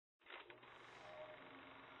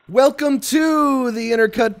Welcome to the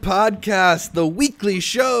Intercut Podcast, the weekly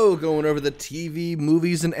show going over the TV,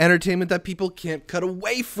 movies, and entertainment that people can't cut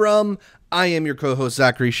away from. I am your co-host,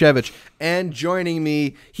 Zachary Shevich, and joining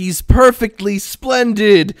me, he's perfectly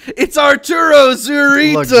splendid. It's Arturo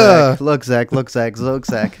Zurita. Look,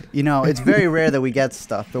 Zach. You know, it's very rare that we get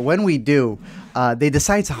stuff, but when we do, they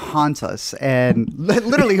decide to haunt us, and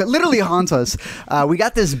literally haunt us. We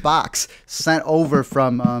got this box sent over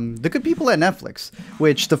from the good people at Netflix,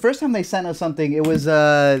 which the first time they sent us something, it was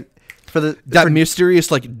that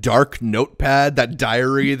mysterious, like, dark notepad, that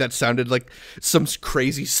diary that sounded like some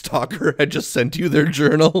crazy stalker had just sent you their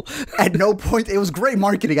journal. At no point, it was great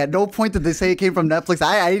marketing. At no point did they say it came from Netflix.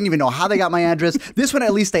 I didn't even know how they got my address. This one,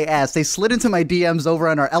 at least they asked. They slid into my DMs over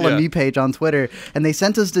on our LME page on Twitter, and they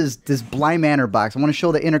sent us this Bly Manor box. I want to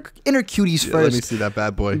show the inner cuties first. Let me see that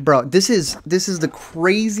bad boy. Bro, this is the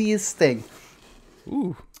craziest thing.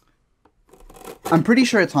 Ooh. I'm pretty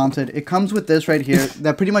sure it's haunted. It comes with this right here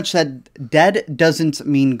that pretty much said, dead doesn't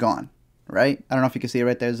mean gone, right? I don't know if you can see it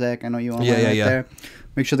right there, Zach. I know you own it right there.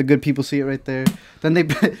 Make sure the good people see it right there. Then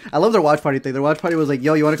I love their watch party thing. Their watch party was like,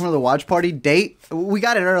 yo, you want to come to the watch party? Date? We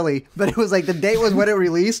got it early, but it was like the date was when it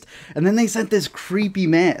released. And then they sent this creepy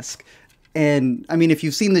mask. And I mean, if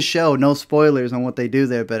you've seen the show, no spoilers on what they do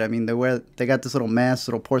there, but I mean, they got this little mask,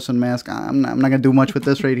 little porcelain mask. I'm not gonna do much with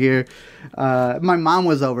this right here. My mom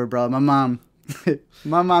was over, bro. My mom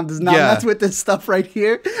does not mess with this stuff right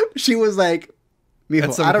here. She was like,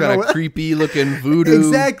 that's some kind of creepy looking voodoo.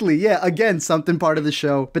 Exactly. Yeah. Again, something part of the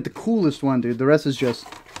show, but the coolest one, dude. The rest is just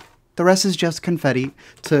confetti,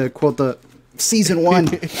 to quote the season 1.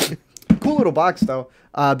 Cool little box though.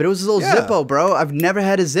 But it was a little Zippo, bro. I've never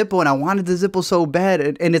had a Zippo, and I wanted the Zippo so bad.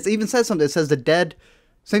 And it even says something. It says the dead.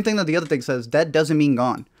 Same thing that the other thing says. Dead doesn't mean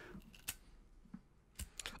gone.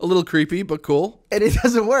 A little creepy, but cool. And it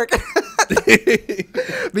doesn't work.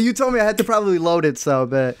 But you told me I had to probably load it, so.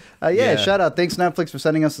 But yeah, shout out. Thanks Netflix for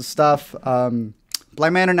sending us the stuff. Bly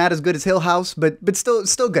Manor not as good as Hill House, but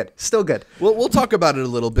still good. Still good. We'll talk about it a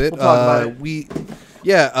little bit. We'll talk about it.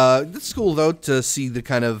 It's cool though to see the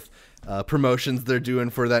kind of promotions they're doing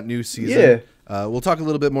for that new season. Yeah. We'll talk a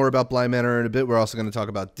little bit more about Bly Manor in a bit. We're also going to talk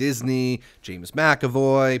about Disney, James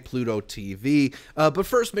McAvoy, PlutoTV. But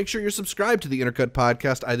first, make sure you're subscribed to the Intercut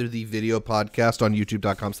Podcast, either the video podcast on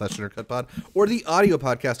youtube.com/intercutpod or the audio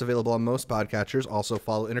podcast available on most podcatchers. Also,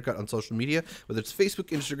 follow Intercut on social media, whether it's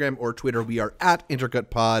Facebook, Instagram, or Twitter. We are at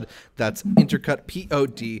IntercutPod. That's Intercut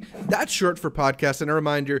Pod. That's short for podcast. And a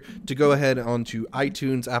reminder to go ahead onto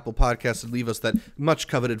iTunes, Apple Podcasts, and leave us that much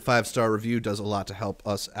coveted 5-star review. Does a lot to help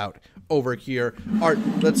us out over here. Art,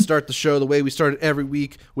 let's start the show the way we start it every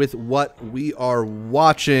week with what we are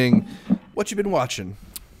watching. What you been watching?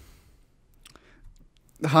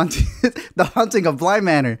 The Haunting of Bly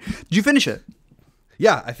Manor. Did you finish it?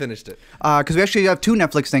 Yeah, I finished it. Because we actually have 2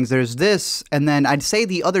 Netflix things. There's this, and then I'd say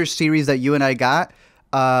the other series that you and I got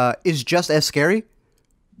is just as scary,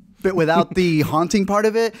 but without the haunting part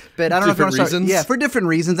of it. But I don't know if you want to start. Yeah, for different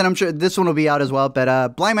reasons, and I'm sure this one will be out as well.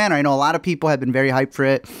 But Bly Manor, I know a lot of people have been very hyped for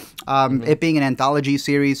it. It being an anthology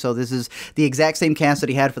series, so this is the exact same cast that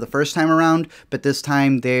he had for the first time around, but this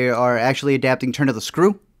time they are actually adapting Turn of the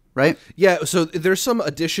Screw. Right? Yeah, so there's some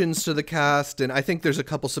additions to the cast, and I think there's a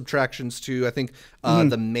couple subtractions too. I think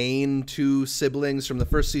the main 2 siblings from the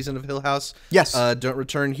first season of Hill House don't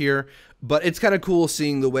return here. But it's kind of cool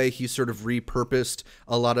seeing the way he sort of repurposed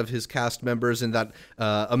a lot of his cast members in that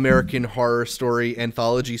American Horror Story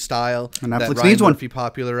anthology style and Netflix that Ryan needs Murphy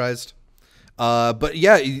popularized. But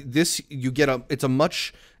yeah, it's a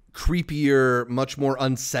much creepier, much more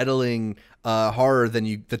unsettling horror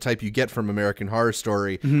than the type you get from American Horror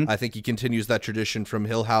Story. I think he continues that tradition from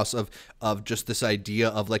Hill House of just this idea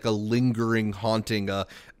of like a lingering haunting, a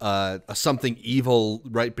something evil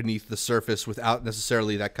right beneath the surface without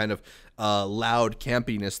necessarily that kind of loud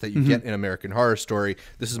campiness that you get in American Horror Story.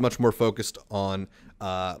 This is much more focused on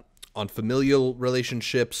familial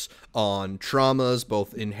relationships, on traumas,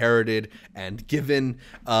 both inherited and given.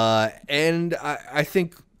 And I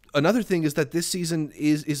think another thing is that this season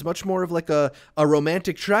is much more of like a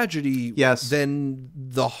romantic tragedy than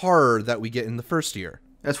the horror that we get in the first year.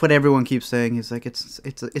 That's what everyone keeps saying. He's like, it's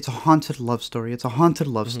a haunted love story. It's a haunted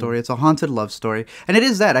love story. It's a haunted love story. And it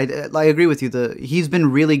is that. I agree with you. He's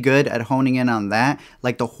been really good at honing in on that.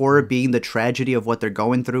 Like the horror being the tragedy of what they're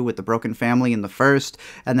going through with the broken family in the first.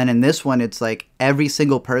 And then in this one, it's like every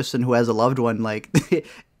single person who has a loved one, like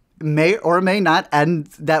may or may not end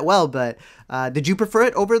that well. But did you prefer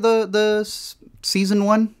it over the season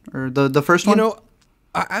 1 or the first one? You know,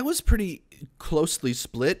 I was pretty closely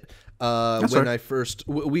split. when I first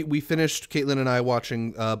we finished, Caitlin and I,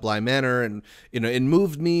 watching Bly Manor, and it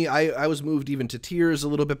moved me. I was moved even to tears a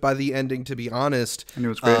little bit by the ending, to be honest. And it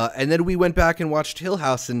was great. And then we went back and watched Hill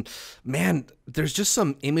House, and man, there's just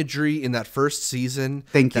some imagery in that first season.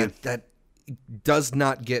 Thank you. That does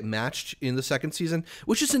not get matched in the second season,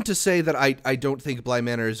 which isn't to say that I don't think Bly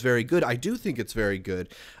Manor is very good. I do think it's very good.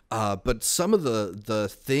 But some of the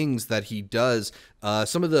things that he does,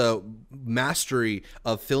 some of the mastery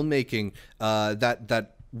of filmmaking,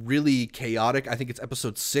 that really chaotic. I think it's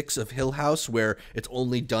episode 6 of Hill House, where it's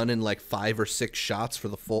only done in like 5 or 6 shots for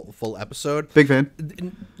the full episode. Big fan.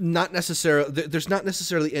 Not necessarily. There's not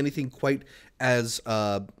necessarily anything quite as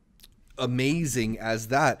amazing as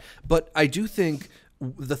that, but I do think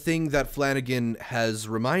the thing that Flanagan has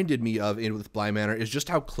reminded me of with Bly Manor is just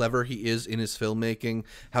how clever he is in his filmmaking,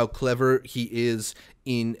 how clever he is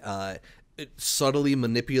in subtly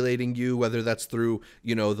manipulating you, whether that's through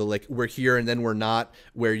the like we're here and then we're not,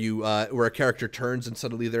 where where a character turns and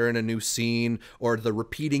suddenly they're in a new scene, or the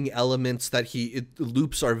repeating elements that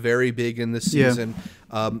loops are very big in this season.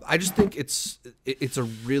 I just think it's a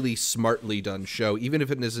really smartly done show, even if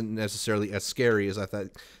it isn't necessarily as scary as I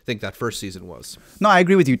think that first season was. No, I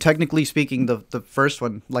agree with you. Technically speaking, the first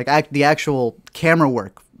one, like the actual camera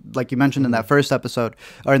work, like you mentioned in that first episode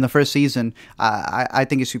or in the first season, I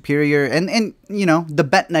think is superior. And the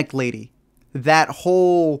Betneck lady, that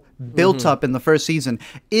whole built up in the first season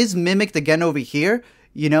is mimicked again over here,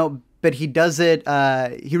 but he does it,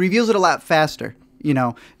 he reveals it a lot faster,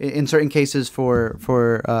 in certain cases for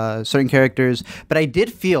certain characters. But I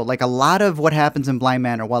did feel like a lot of what happens in Bly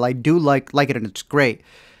Manor, while I do like it and it's great,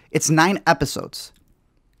 it's 9 episodes,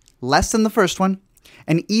 less than the first one.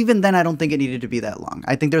 And even then, I don't think it needed to be that long.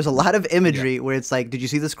 I think there's a lot of imagery where it's like, did you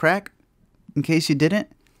see this crack? In case you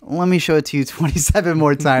didn't, let me show it to you 27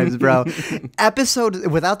 more times, bro.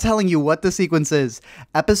 Without telling you what the sequence is,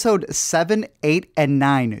 episode 7, 8, and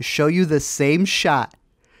 9 show you the same shot.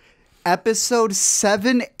 Episode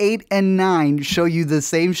 7, 8, and 9 show you the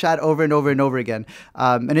same shot over and over and over again.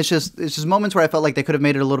 And it's just moments where I felt like they could have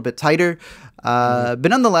made it a little bit tighter. But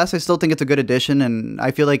nonetheless, I still think it's a good addition. And I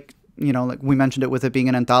feel like, like we mentioned it with it being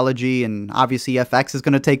an anthology, and obviously FX is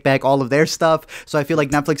going to take back all of their stuff. So I feel like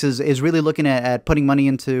Netflix is really looking at putting money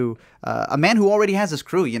into a man who already has his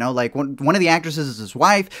crew, like one of the actresses is his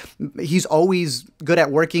wife. He's always good at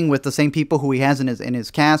working with the same people who he has in his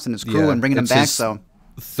cast and his crew and bringing them back. So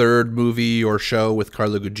third movie or show with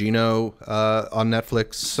Carla Gugino on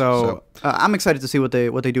Netflix. So I'm excited to see what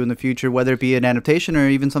they do in the future, whether it be an adaptation or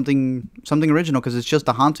even something original, because it's just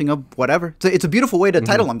The Haunting of whatever. It's a beautiful way to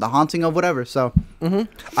title them, The Haunting of whatever. So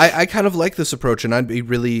I kind of like this approach, and I'd be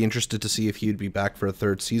really interested to see if he'd be back for a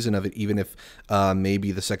third season of it, even if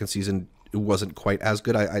maybe the second season wasn't quite as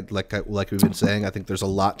good. I like we've been saying, I think there's a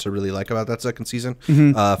lot to really like about that second season.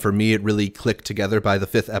 For me, it really clicked together by the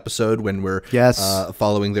 5th episode, when we're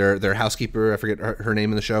following their housekeeper. I forget her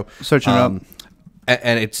name in the show. Searching her up.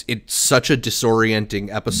 And it's such a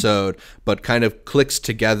disorienting episode, but kind of clicks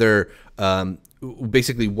together.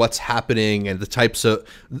 Basically what's happening and the types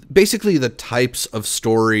of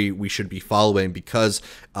story we should be following, because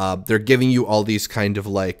they're giving you all these kind of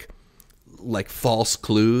like false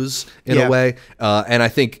clues in a way, and I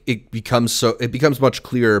think it becomes much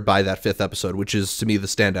clearer by that 5th episode, which is to me the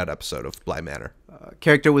standout episode of Bly Manor.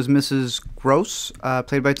 Character was Mrs. Gross,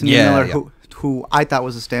 played by Tania Miller, who I thought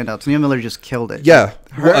was a standout. Tania Miller just killed it. Yeah,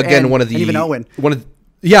 one of the, and even Owen.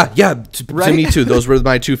 To me too. Those were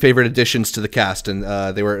my 2 favorite additions to the cast, and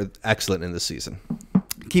they were excellent in this season.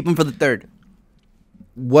 Keep them for the 3rd.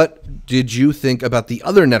 What did you think about the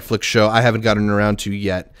other Netflix show I haven't gotten around to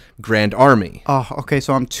yet, Grand Army? Oh, okay,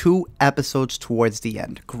 so I'm 2 episodes towards the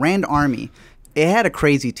end. Grand Army, it had a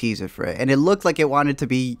crazy teaser for it, and it looked like it wanted to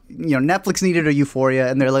be, Netflix needed a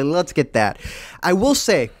Euphoria, and they're like, let's get that. I will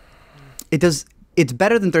say, it's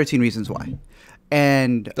better than 13 Reasons Why.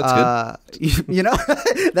 And that's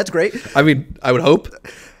good. That's great. I mean, I would hope.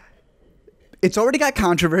 It's already got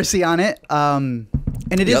controversy on it.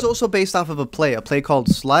 And it is also based off of a play called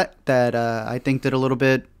Slut that I think did a little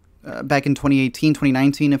bit back in 2018,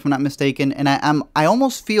 2019, if I'm not mistaken. And I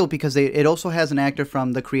almost feel, because it also has an actor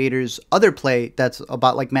from the creator's other play that's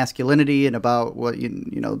about like masculinity and about what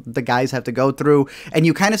the guys have to go through, and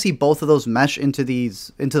you kind of see both of those mesh into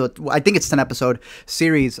I think it's 10 episode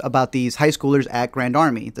series about these high schoolers at Grand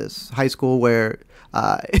Army, this high school where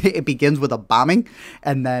it begins with a bombing,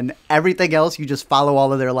 and then everything else you just follow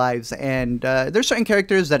all of their lives. And there's certain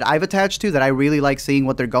characters that I've attached to that I really like seeing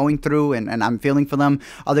what they're going through, and I'm feeling for them.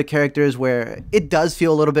 Other characters where it does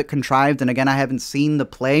feel a little bit contrived, and again, I haven't seen the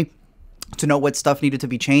play to know what stuff needed to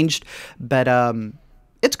be changed, but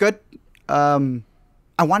It's good.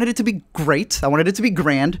 I wanted it to be great. I wanted it to be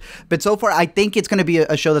grand. But so far, I think it's going to be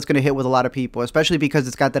a show that's going to hit with a lot of people, especially because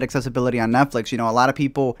it's got that accessibility on Netflix. You know, a lot of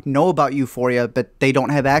people know about Euphoria, but they don't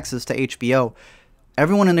have access to HBO.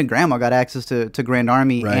 Everyone and their grandma got access to Grand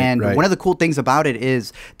Army. And one of the cool things about it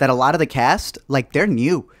is that a lot of the cast, like, they're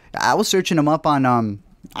new. I was searching them up on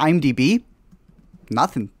IMDb.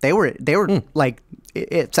 Nothing. They were like,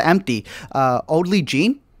 it's empty. Odely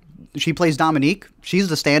Jean. She plays Dominique. She's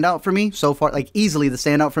the standout for me so far, like easily the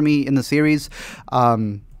standout for me in the series.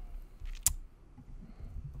 But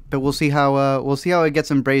we'll see how it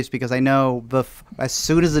gets embraced, because I know as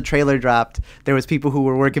soon as the trailer dropped, there was people who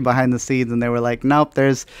were working behind the scenes and they were like, nope,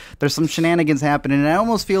 there's some shenanigans happening. And I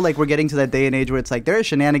almost feel like we're getting to that day and age where it's like there are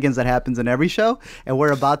shenanigans that happens in every show, and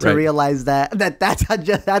we're about to realize that's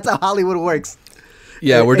how Hollywood works.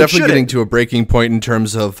 Yeah, we're definitely getting to a breaking point in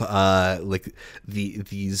terms of like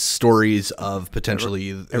these stories of potentially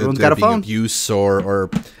everyone's got a phone. Abuse or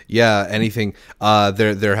anything.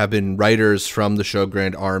 There have been writers from the show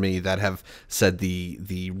Grand Army that have said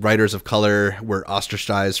the writers of color were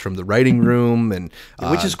ostracized from the writing room, and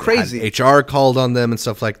which is crazy. HR called on them and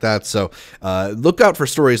stuff like that. So look out for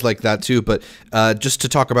stories like that too. But just to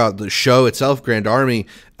talk about the show itself, Grand Army.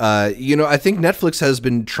 I think Netflix has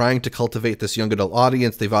been trying to cultivate this young adult audience.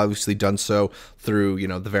 They've obviously done so through,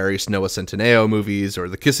 the various Noah Centineo movies or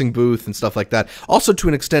The Kissing Booth and stuff like that. Also, to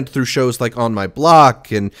an extent, through shows like On My Block.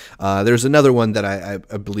 And there's another one that I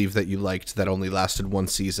believe that you liked that only lasted one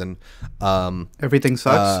season. Everything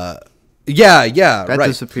Sucks? Yeah, that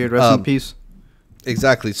disappeared. Rest in peace.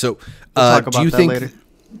 Exactly. So we'll talk about that later.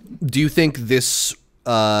 Do you think this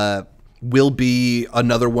will be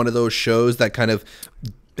another one of those shows that kind of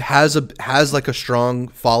has like a strong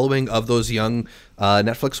following of those young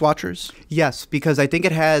Netflix watchers? Yes, because I think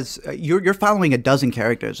it has. You're following a dozen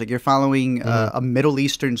characters. Like, you're following a Middle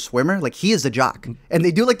Eastern swimmer. Like, he is the jock, and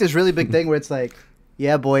they do like this really big thing where it's like,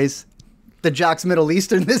 yeah, boys, the jock's Middle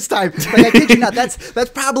Eastern this time. Like, I kid you not, that's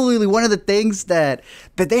probably one of the things that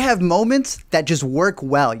they have moments that just work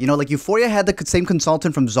well. Like Euphoria had the same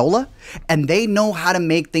consultant from Zola, and they know how to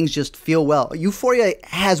make things just feel well. Euphoria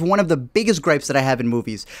has one of the biggest gripes that I have in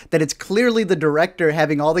movies, that it's clearly the director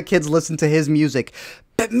having all the kids listen to his music.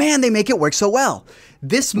 But man, they make it work so well.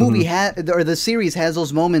 This movie or the series has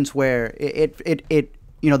those moments where it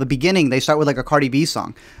the beginning, they start with like a Cardi B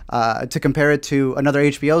song to compare it to another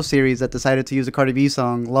HBO series that decided to use a Cardi B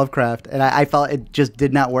song, Lovecraft. And I felt it just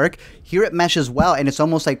did not work. Here it meshes well, and it's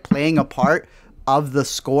almost like playing a part of the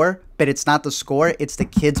score, but it's not the score. It's the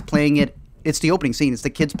kids playing it. It's the opening scene. It's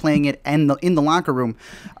the kids playing it in the locker room.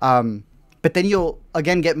 But then you'll,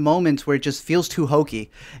 again, get moments where it just feels too hokey.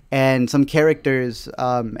 And some characters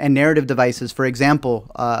and narrative devices. For example,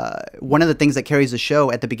 one of the things that carries the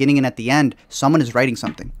show at the beginning and at the end, someone is writing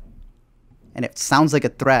something. And it sounds like a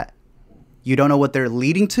threat. You don't know what they're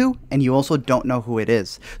leading to, and you also don't know who it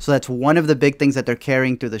is. So that's one of the big things that they're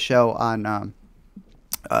carrying through the show on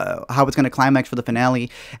how it's going to climax for the finale.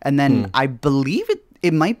 And then I believe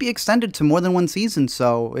it might be extended to more than one season.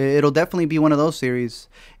 So it'll definitely be one of those series,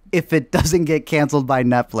 if it doesn't get canceled by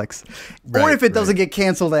Netflix, or if it doesn't get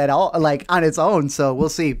canceled at all, like on its own. So we'll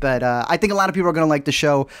see. But I think a lot of people are going to like the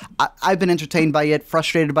show. I've been entertained by it,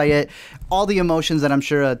 frustrated by it, all the emotions that I'm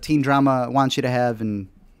sure a teen drama wants you to have, and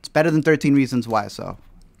it's better than 13 Reasons Why. So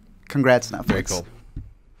congrats, Netflix. Very cool.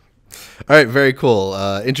 All right, very cool.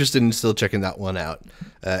 Interested in still checking that one out.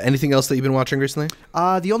 Anything else that you've been watching recently?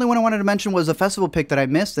 The only one I wanted to mention was a festival pick that I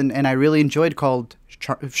missed and I really enjoyed, called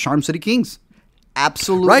Charm City Kings.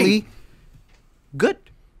 Absolutely good.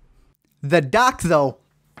 The doc, though,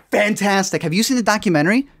 fantastic. Have you seen the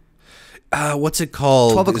documentary? What's it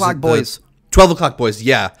called? 12 O'Clock Boys. 12 O'Clock Boys,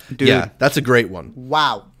 yeah. Dude. Yeah, that's a great one.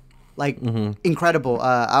 Wow. Like, incredible.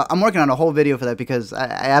 I'm working on a whole video for that because I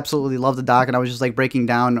absolutely love the doc, and I was just like breaking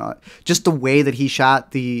down just the way that he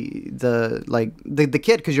shot the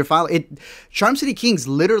kid, because you're following it. Charm City Kings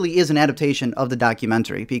literally is an adaptation of the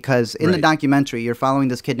documentary, because in the documentary you're following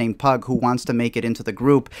this kid named Pug who wants to make it into the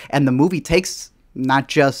group, and the movie takes not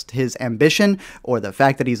just his ambition or the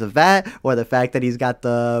fact that he's a vet or the fact that he's got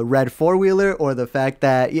the red four-wheeler or the fact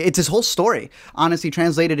that it's his whole story, honestly,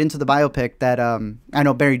 translated into the biopic that I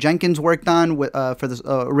know Barry Jenkins worked on for the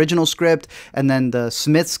original script, and then the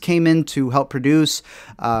Smiths came in to help produce.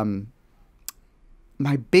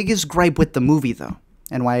 My biggest gripe with the movie, though,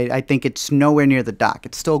 and why I think it's nowhere near the doc,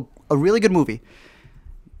 it's still a really good movie.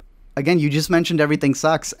 Again, you just mentioned Everything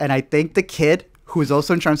Sucks, and I think the kid who is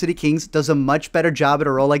also in Charm City Kings does a much better job at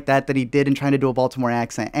a role like that than he did in trying to do a Baltimore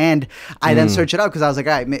accent. And I then searched it out because I was like,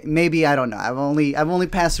 all right, maybe, I don't know. I've only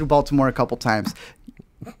passed through Baltimore a couple times.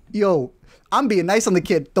 Yo, I'm being nice on the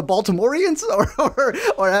kid. The Baltimoreans or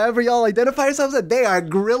however y'all identify yourselves, they are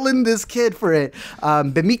grilling this kid for it.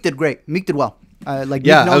 But Meek did great. Meek did well. Like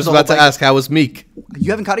yeah, I was about to ask, how was Meek?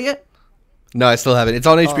 You haven't caught it yet? No, I still haven't. It's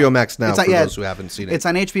on HBO Max now for those who haven't seen it. It's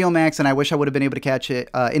on HBO Max, and I wish I would have been able to catch it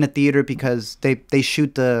in a theater because they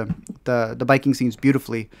shoot the biking scenes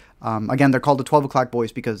beautifully. Again, they're called the 12 o'clock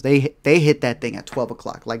boys because they hit that thing at 12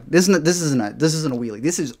 o'clock. Like this isn't a wheelie.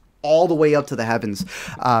 This is all the way up to the heavens.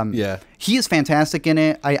 Yeah, he is fantastic in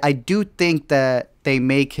it. I do think that they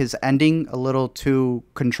make his ending a little too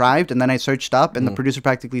contrived, and then I searched up, and the producer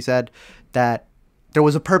practically said that there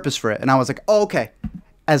was a purpose for it, and I was like, oh, okay.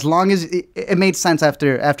 As long as it made sense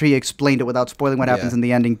after he explained it without spoiling what happens in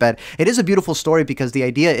the ending. But it is a beautiful story because the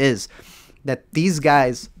idea is that these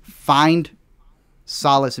guys find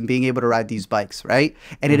solace in being able to ride these bikes, right?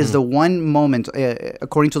 And it is the one moment,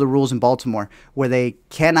 according to the rules in Baltimore, where they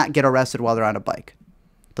cannot get arrested while they're on a bike.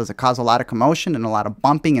 Does it cause a lot of commotion and a lot of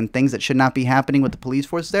bumping and things that should not be happening with the police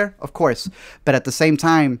force there? Of course. But at the same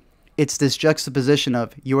time, it's this juxtaposition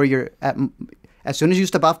of as soon as you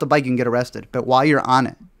step off the bike, you can get arrested. But while you're on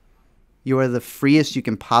it, you are the freest you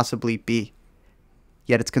can possibly be.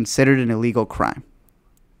 Yet it's considered an illegal crime.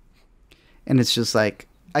 And it's just like,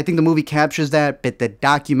 I think the movie captures that, but the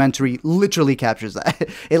documentary literally captures that.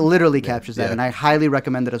 It literally captures that. And I highly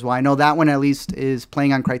recommend it as well. I know that one at least is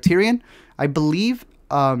playing on Criterion, I believe.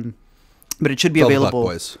 But it should be 12 available.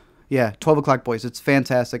 O'Clock Boys. Yeah, 12 O'Clock Boys. It's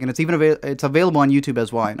fantastic. And it's even it's available on YouTube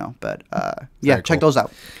as well, I know. But yeah, check those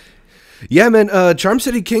out. Yeah, man. Charm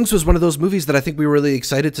City Kings was one of those movies that I think we were really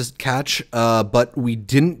excited to catch, but we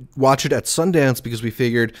didn't watch it at Sundance because we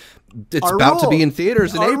figured it's about to be in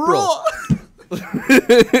theaters in April.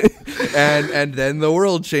 and then the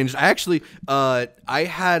world changed. Actually, I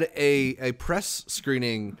had a press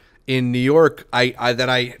screening in New York that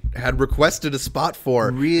I had requested a spot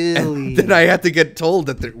for. Really? And then I had to get told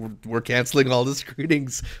that we're canceling all the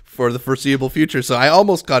screenings for the foreseeable future. So I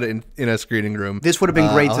almost got it in a screening room. This would have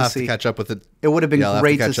been great I'll to have see. To catch up with it. It would have been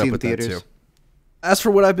great to see in theaters. As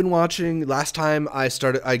for what I've been watching, last time I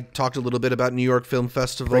talked a little bit about New York Film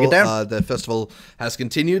Festival. Break it down. The festival has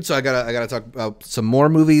continued, so I gotta talk about some more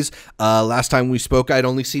movies. Last time we spoke, I'd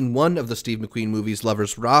only seen one of the Steve McQueen movies,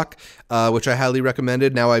 Lovers Rock, which I highly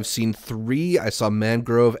recommended. Now I've seen 3. I saw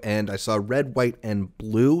Mangrove and I saw Red, White, and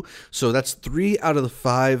Blue. So that's 3 out of the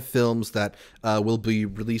 5 films that will be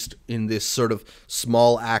released in this sort of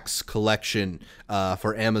small acts collection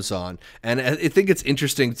for Amazon. And I think it's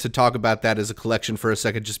interesting to talk about that as a collection for a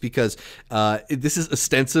second, just because this is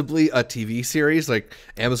ostensibly a TV series. Like,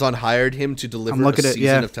 Amazon hired him to deliver a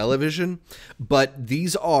season of television, but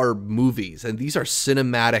these are movies and these are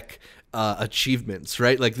cinematic achievements,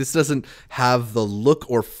 right? Like, this doesn't have the look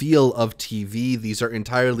or feel of TV. These are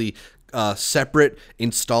entirely separate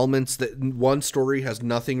installments that one story has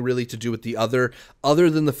nothing really to do with the other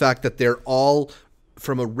than the fact that they're all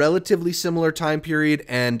from a relatively similar time period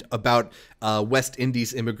and about West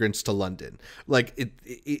Indies immigrants to London. Like,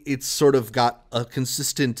 it's sort of got a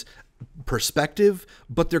consistent perspective,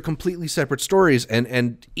 but they're completely separate stories,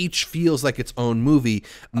 and each feels like its own movie.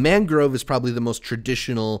 Mangrove is probably the most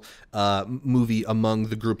traditional movie among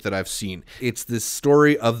the group that I've seen. It's this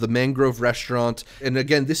story of the Mangrove restaurant, and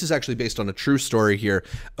again, this is actually based on a true story here,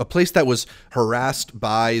 a place that was harassed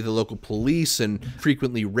by the local police and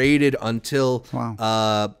frequently raided until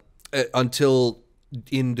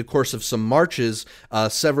in the course of some marches,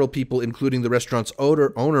 several people, including the restaurant's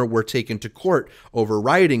owner, were taken to court over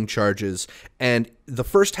rioting charges. And the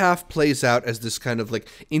first half plays out as this kind of like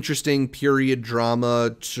interesting period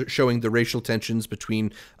drama showing the racial tensions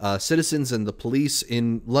between citizens and the police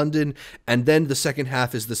in London. And then the second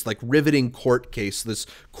half is this like riveting court case, this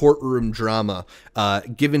courtroom drama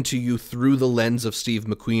given to you through the lens of Steve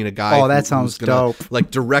McQueen, a guy that sounds gonna, dope.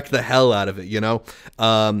 like, direct the hell out of it, you know?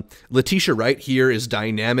 Letitia Wright here is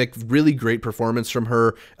dynamic, really great performance from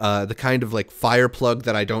her, the kind of like fire plug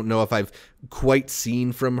that I don't know if I've quite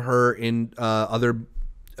seen from her in other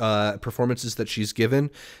performances that she's given,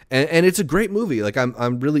 and it's a great movie. Like,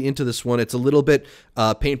 I'm really into this one. It's a little bit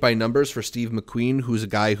paint by numbers for Steve McQueen, who's a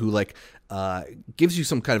guy who like gives you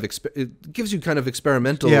some kind of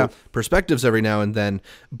experimental perspectives every now and then,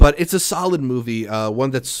 but it's a solid movie, one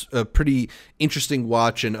that's a pretty interesting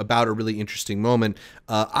watch and about a really interesting moment.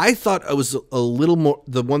 I thought it was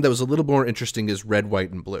the one that was a little more interesting is Red,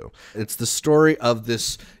 White, and Blue. It's the story of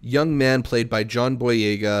this young man played by John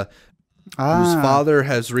Boyega, whose father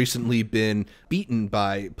has recently been beaten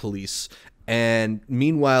by police, And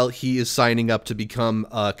meanwhile, he is signing up to become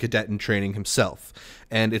a cadet in training himself.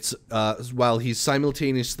 And it's while he's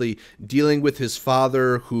simultaneously dealing with his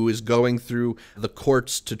father, who is going through the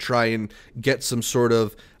courts to try and get some sort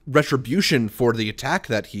of retribution for the attack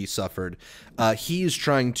that he suffered. He is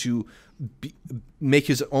trying to make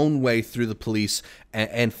his own way through the police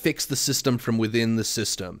and fix the system from within the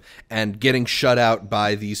system, and getting shut out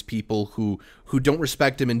by these people who don't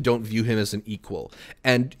respect him and don't view him as an equal.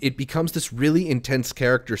 And it becomes this really intense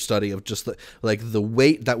character study of just the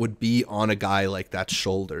weight that would be on a guy like that's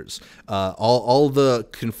shoulders, all the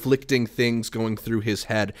conflicting things going through his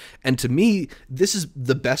head. And to me, this is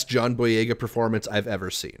the best John Boyega performance I've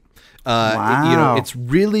ever seen. Wow. It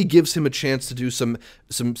really gives him a chance to do some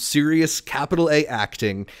serious capital A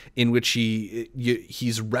acting, in which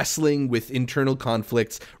he's wrestling with internal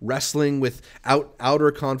conflicts, wrestling with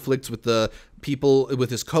outer conflicts with the people,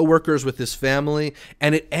 with his coworkers, with his family,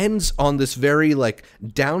 and it ends on this very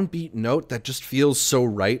downbeat note that just feels so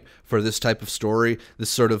right for this type of story,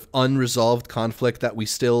 this sort of unresolved conflict that we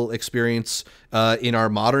still experience in our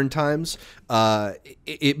modern times.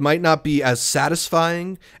 It might not be as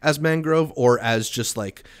satisfying as Mangrove, or as just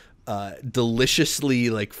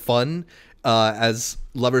deliciously fun as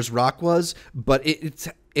Lover's Rock was, but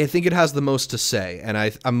I think it has the most to say, and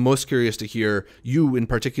I'm most curious to hear you in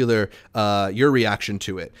particular, your reaction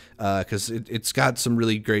to it, because it's got some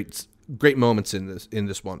really great moments in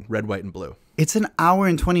this one, Red, White, and Blue. It's an hour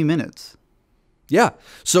and 20 minutes. Yeah,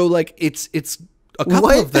 so it's a couple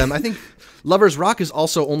of them. I think Lover's Rock is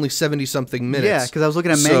also only 70-something minutes. Yeah, because I was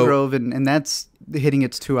looking at Mangrove, and that's hitting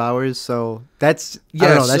its 2 hours. So that's I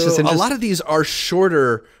don't know. That's just a lot of these are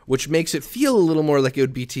shorter, which makes it feel a little more like it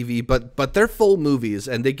would be TV. But they're full movies,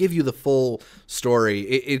 and they give you the full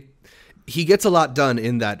story. He gets a lot done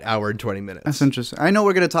in that hour and 20 minutes. That's interesting. I know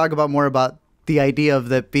we're going to talk more about the idea of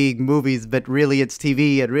that being movies, but really it's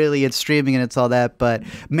TV, and really it's streaming, and it's all that. But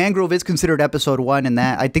Mangrove is considered episode 1, and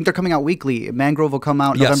that I think they're coming out weekly. Mangrove will come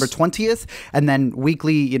out November 20th, and then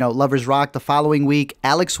weekly, Lover's Rock the following week.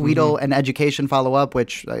 Alex Weedle and Education follow up,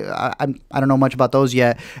 which I don't know much about those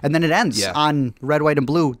yet. And then it ends on Red, White, and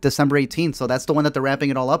Blue, December 18th. So that's the one that they're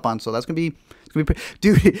wrapping it all up on. So that's gonna be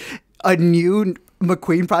dude. A new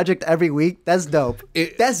McQueen project every week. That's dope.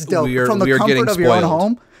 That's dope. From the comfort of your own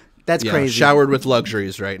home. That's crazy. Showered with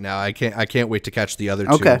luxuries right now. I can't wait to catch the other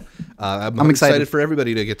two. Okay. I'm excited for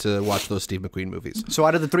everybody to get to watch those Steve McQueen movies. So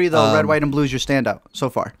out of the three, though, Red, White, and Blue is your standout so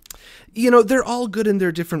far. They're all good in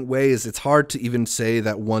their different ways. It's hard to even say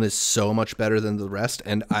that one is so much better than the rest.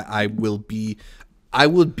 And I would be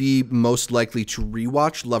most likely to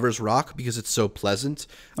rewatch Lover's Rock because it's so pleasant.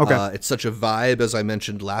 Okay. It's such a vibe, as I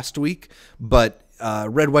mentioned last week. But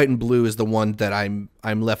Red, White, and Blue is the one that I'm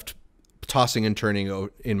left tossing and turning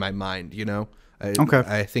in my mind.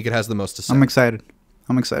 I think it has the most to say. I'm excited.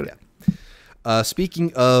 Yeah.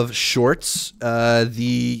 Speaking of shorts,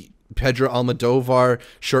 the Pedro Almodovar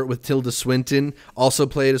short with Tilda Swinton, also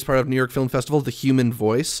played as part of New York Film Festival, The Human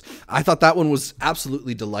Voice. I thought that one was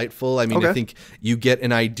absolutely delightful. I mean, I think you get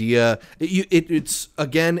an idea. It's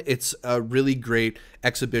a really great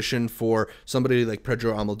exhibition for somebody like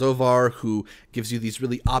Pedro Almodovar, who gives you these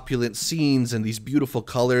really opulent scenes and these beautiful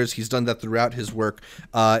colors. He's done that throughout his work.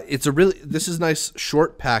 This is a nice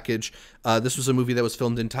short package. This was a movie that was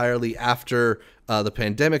filmed entirely after the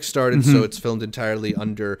pandemic started, so it's filmed entirely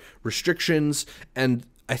under restrictions. And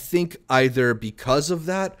I think either because of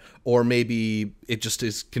that, or maybe it just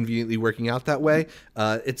is conveniently working out that way,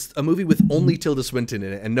 it's a movie with only Tilda Swinton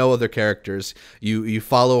in it and no other characters. You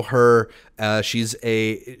follow her. She's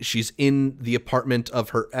in the apartment of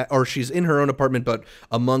her, or she's in her own apartment, but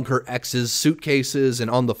among her ex's suitcases,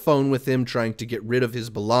 and on the phone with him trying to get rid of his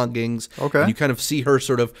belongings. Okay. And you kind of see her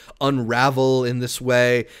sort of unravel in this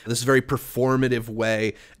way, this very performative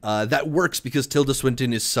way that works because Tilda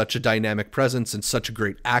Swinton is such a dynamic presence and such a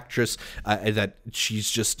great actress that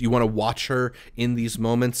she's just, you want to watch her in these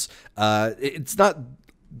moments. It's not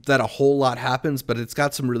that a whole lot happens, but it's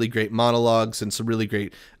got some really great monologues and some really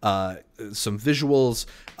great some visuals.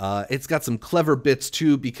 It's got some clever bits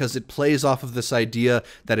too, because it plays off of this idea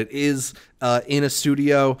that it is in a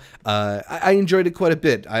studio. I enjoyed it quite a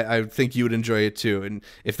bit. I think you would enjoy it too. And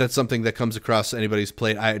if that's something that comes across anybody's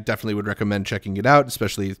plate, I definitely would recommend checking it out,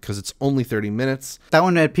 especially because it's only 30 minutes. That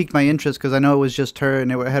one had piqued my interest because I know it was just her,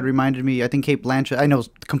 and it had reminded me, I think Cate Blanchett, I know it's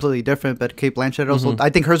completely different, but Cate Blanchett also,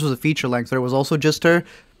 I think hers was a feature length, so it was also just her,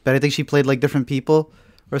 but I think she played like different people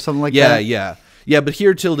or something like that. Yeah, but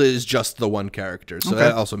here Tilda is just the one character, so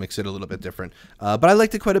that also makes it a little bit different. But I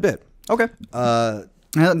liked it quite a bit. Okay.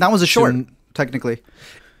 That was a short, technically.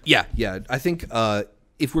 Yeah. I think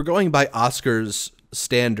if we're going by Oscars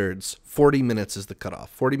standards 40 minutes is the cutoff.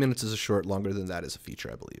 40 minutes is a short. Longer than that is a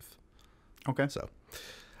feature, I believe. Okay. So,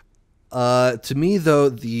 to me, though,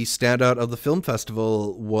 the standout of the film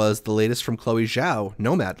festival was the latest from Chloe Zhao,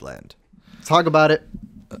 Nomadland. Talk about it.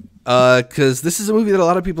 Because this is a movie that a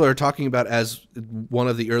lot of people are talking about as one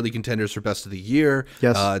of the early contenders for Best of the Year.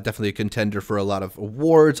 Yes. Definitely a contender for a lot of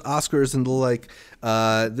awards, Oscars, and the like.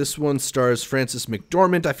 This one stars Frances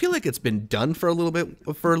McDormand. I feel like it's been done for a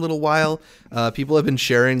little while. People have been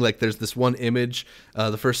sharing, like, there's this one image,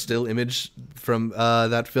 the first still image from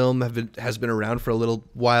that film has been around for a little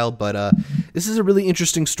while. But this is a really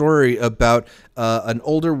interesting story about an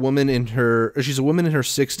older woman she's a woman in her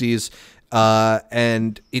 60s.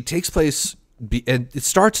 And it takes place, and it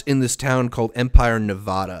starts in this town called Empire,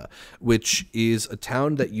 Nevada, which is a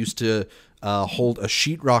town that used to hold a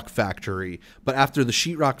sheetrock factory. But after the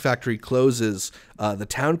sheetrock factory closes, the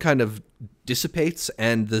town kind of dissipates,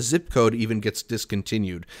 and the zip code even gets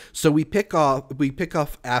discontinued. So we pick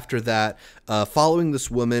off after that, following this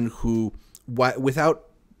woman who, without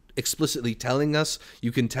explicitly telling us,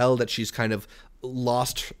 you can tell that she's kind of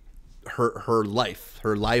lost her life,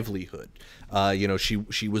 her livelihood.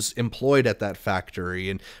 She was employed at that factory,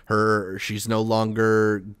 and she's no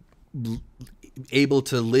longer able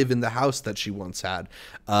to live in the house that she once had.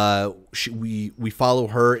 We follow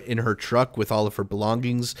her in her truck with all of her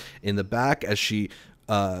belongings in the back as she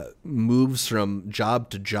moves from job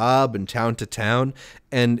to job and town to town,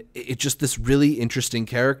 and it's just this really interesting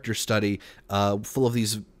character study, full of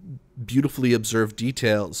these beautifully observed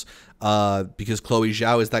details, because Chloe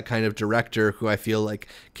Zhao is that kind of director who I feel like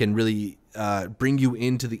can really bring you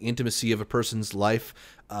into the intimacy of a person's life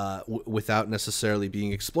without necessarily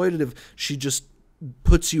being exploitative. She just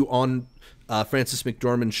puts you on Frances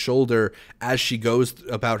McDormand's shoulder as she goes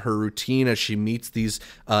about her routine, as she meets these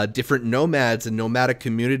different nomads and nomadic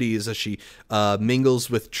communities, as she mingles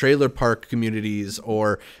with trailer park communities,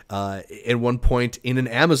 or at one point in an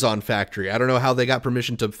Amazon factory. I don't know how they got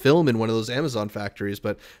permission to film in one of those Amazon factories,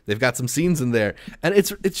 but they've got some scenes in there. And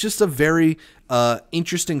it's just a very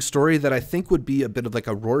interesting story that I think would be a bit of like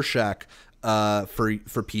a Rorschach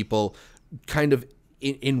for people, kind of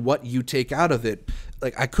in what you take out of it.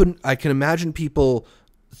 Like, I can imagine people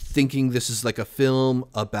thinking this is like a film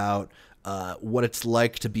about what it's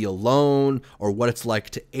like to be alone, or what it's like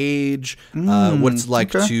to age, what it's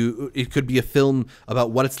like it could be a film about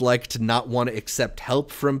what it's like to not want to accept help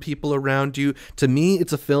from people around you. To me,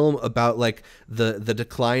 it's a film about like the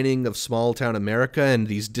declining of small town America and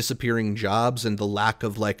these disappearing jobs and the lack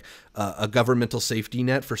of like a governmental safety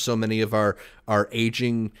net for so many of our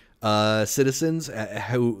aging citizens,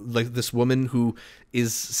 who, like this woman who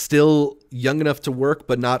is still young enough to work,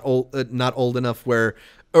 but not old enough where,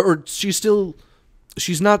 or she's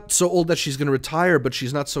not so old that she's going to retire, but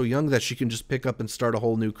she's not so young that she can just pick up and start a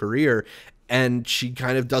whole new career. And she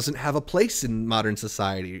kind of doesn't have a place in modern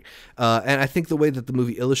society. And I think the way that the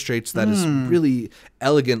movie illustrates that is really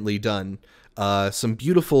elegantly done. Some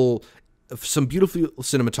beautiful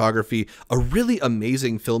cinematography, a really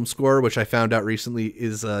amazing film score, which I found out recently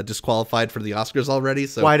is disqualified for the Oscars already.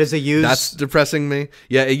 So why does it use? That's depressing me.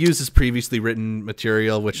 Yeah, it uses previously written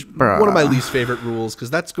material, which one of my least favorite rules,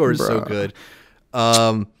 because that score is so good.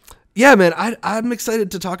 Yeah, man, I'm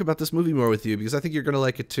excited to talk about this movie more with you, because I think you're gonna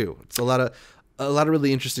like it too. It's a lot of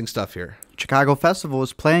really interesting stuff here. Chicago Festival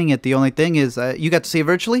is playing it. The only thing is, you got to see it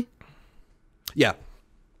virtually. Yeah.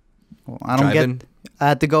 Well, I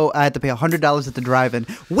had to pay $100 at the drive-in,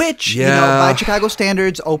 which, you know, by Chicago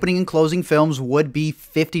standards, opening and closing films would be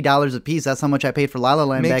 $50 a piece. That's how much I paid for La La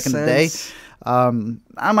Land back in the day.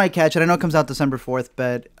 I might catch it. I know it comes out December 4th,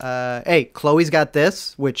 but hey, Chloe's got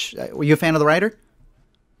this, which, were you a fan of the writer?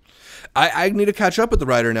 I need to catch up with the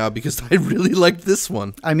writer now, because I really liked this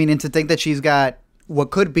one. I mean, and to think that she's got what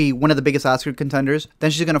could be one of the biggest Oscar contenders, then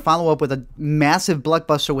she's going to follow up with a massive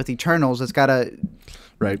blockbuster with Eternals. It's got a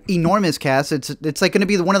enormous cast. It's like going to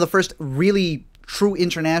be one of the first really true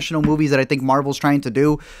international movies that I think Marvel's trying to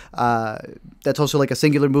do. That's also like a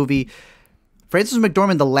singular movie. Frances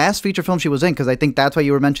McDormand, the last feature film she was in, because I think that's why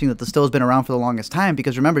you were mentioning that the still has been around for the longest time,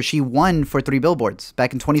 because remember, she won for 3 Billboards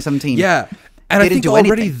back in 2017. Yeah. And I think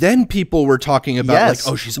already then people were talking about, like,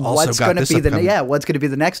 oh, she's also got this upcoming. What's going to be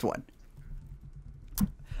the next one?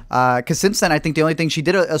 Because since then, I think the only thing, she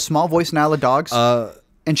did a small voice in Isle of Dogs,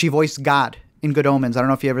 and she voiced God in Good Omens. I don't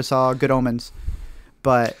know if you ever saw Good Omens,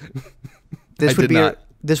 but this would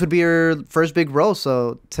be her first big role.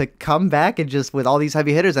 So to come back and just with all these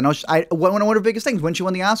heavy hitters, I know one of her biggest things when she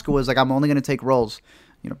won the Oscar was like, I'm only going to take roles,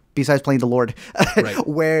 you know, besides playing the Lord,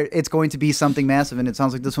 where it's going to be something massive, and it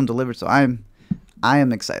sounds like this one delivered. So I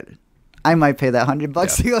am excited. I might pay that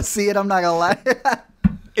 $100 to go see it. I'm not gonna lie.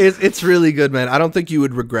 It's really good, man. I don't think you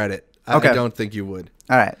would regret it. Okay. I don't think you would.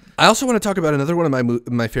 All right. I also want to talk about another one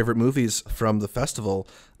of my favorite movies from the festival,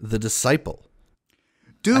 The Disciple.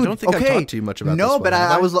 Dude, I don't think I've talked to you much about this one. But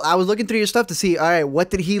I was looking through your stuff to see, all right, what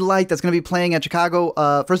did he like that's going to be playing at Chicago?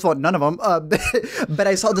 First of all, none of them. But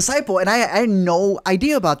I saw Disciple, and I had no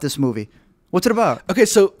idea about this movie. What's it about? Okay,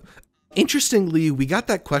 so interestingly, we got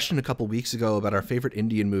that question a couple weeks ago about our favorite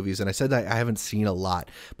Indian movies, and I said that I haven't seen a lot.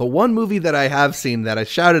 But one movie that I have seen that I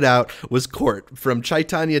shouted out was Court from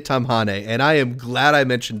Chaitanya Tamhane, and I am glad I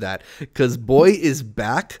mentioned that because boy is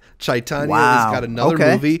back. Chaitanya has got another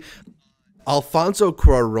movie. Alfonso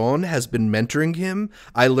Cuarón has been mentoring him.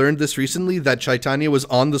 I learned this recently that Chaitanya was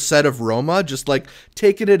on the set of Roma, just like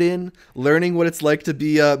taking it in, learning what it's like to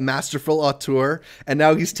be a masterful auteur, and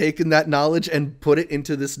now he's taken that knowledge and put it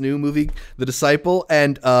into this new movie, The Disciple.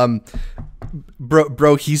 And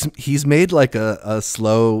bro, he's made like a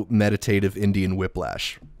slow meditative Indian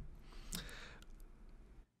Whiplash.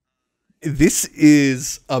 This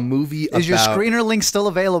is a movie about... Is your screener link still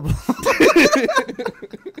available?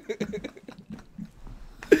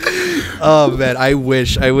 Oh man, I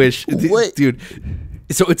wish, What? dude.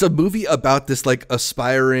 So it's a movie about this like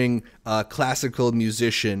aspiring classical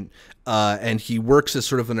musician, and he works as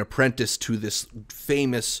sort of an apprentice to this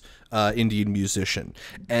famous Indian musician.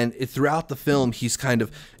 And throughout the film, he's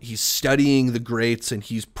studying the greats and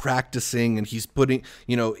he's practicing and he's putting,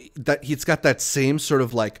 that he's got that same sort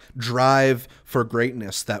of like drive for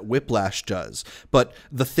greatness that Whiplash does. But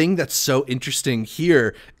the thing that's so interesting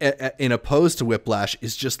here, in opposed to Whiplash,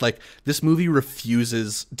 is just like this movie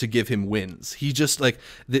refuses to give him wins. He just like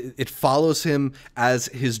it follows him as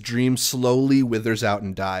his dream slowly withers out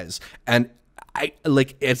and dies. And I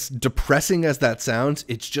like, as depressing as that sounds,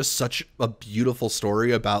 it's just such a beautiful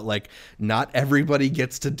story about like not everybody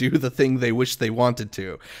gets to do the thing they wish they wanted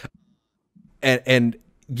to. And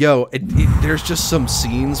there's just some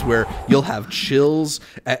scenes where you'll have chills.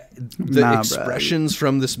 The expressions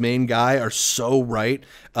from this main guy are so right,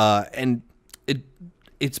 and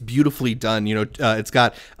it's beautifully done. It's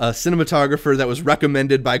got a cinematographer that was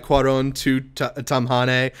recommended by Cuarón to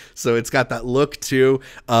Tamhane, so it's got that look too.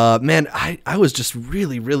 Man, I was just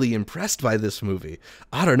really, really impressed by this movie.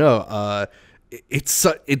 I don't know. It's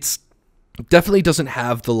definitely doesn't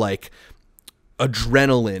have the like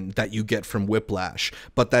adrenaline that you get from Whiplash,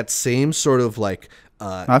 but that same sort of like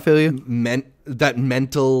I feel you. That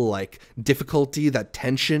mental like difficulty, that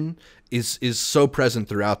tension is so present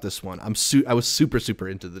throughout this one. I was super, super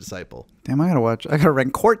into The Disciple. Damn, I gotta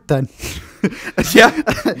rent Court then. Yeah.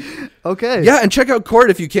 Okay. Yeah, and check out Court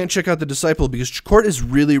if you can't check out The Disciple, because Court is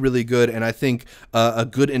really, really good, and I think a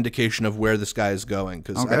good indication of where this guy is going,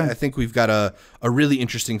 because I think we've got a really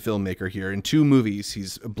interesting filmmaker here. In 2 movies,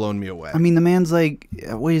 he's blown me away. I mean, the man's like,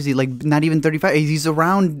 what is he, like not even 35? He's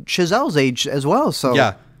around Chazelle's age as well, so...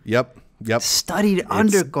 Yeah, yep. Studied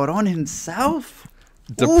under Cuarón himself?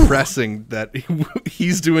 Depressing that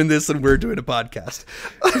he's doing this and we're doing a podcast.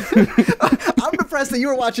 I'm depressed that you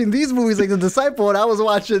were watching these movies like The Disciple and I was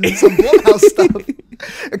watching some Blumhouse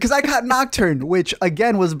stuff. Because I got Nocturne, which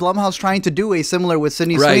again was Blumhouse trying to do a similar with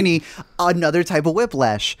Sydney Sweeney, another type of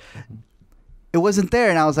Whiplash. It wasn't there,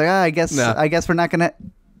 and I was like, I guess we're not gonna.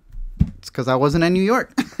 It's because I wasn't in New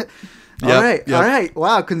York. All right.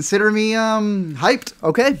 Wow, consider me hyped.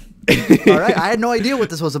 Okay. All right. I had no idea what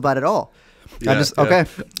this was about at all. Okay.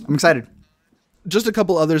 I'm excited. Just a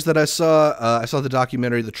couple others that I saw. I saw the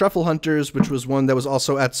documentary The Truffle Hunters, which was one that was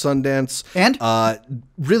also at Sundance. And?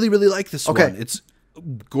 Really, really like this one. It's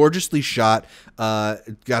gorgeously shot.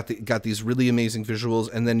 Got these really amazing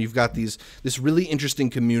visuals, and then you've got this really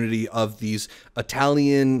interesting community of these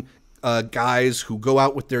Italian guys who go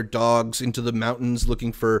out with their dogs into the mountains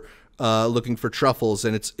looking for truffles,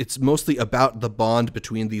 and it's mostly about the bond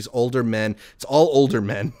between these older men. It's all older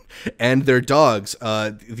men and their dogs.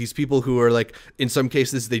 These people who are like, in some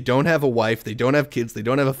cases, they don't have a wife, they don't have kids, they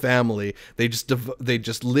don't have a family. They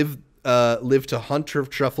just live to hunt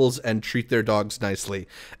truffles and treat their dogs nicely.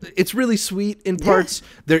 It's really sweet in parts.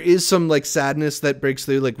 There is some like sadness that breaks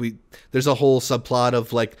through. Like there's a whole subplot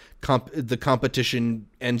of like the competition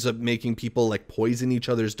ends up making people like poison each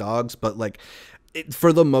other's dogs, but like.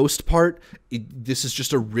 For the most part, this is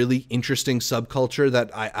just a really interesting subculture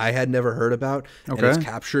that I had never heard about. And it's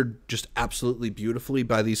captured just absolutely beautifully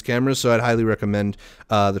by these cameras. So I'd highly recommend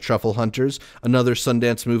The Truffle Hunters. Another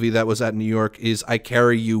Sundance movie that was at New York is I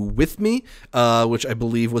Carry You With Me, which I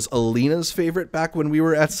believe was Alina's favorite back when we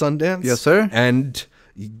were at Sundance. Yes, sir. And...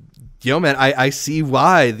 man, I see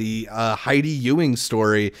why the Heidi Ewing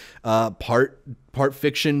story, part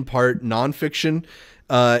fiction, part nonfiction,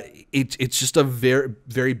 It's just a very,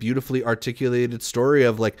 very beautifully articulated story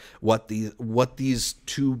of like what these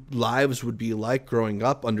two lives would be like growing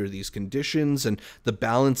up under these conditions, and the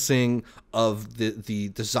balancing of the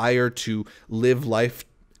desire to live life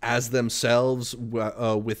as themselves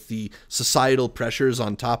with the societal pressures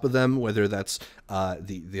on top of them, whether that's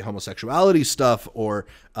the homosexuality stuff or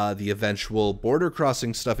the eventual border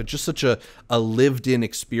crossing stuff. It's just such a lived in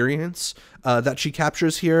experience that she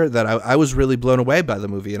captures here that I was really blown away by the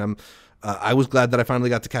movie, and I was glad that I finally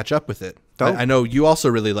got to catch up with it. I know you also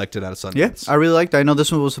really liked it out of Sundance. Yeah, I really liked it. I know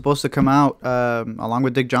this one was supposed to come out along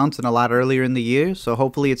with Dick Johnson a lot earlier in the year, so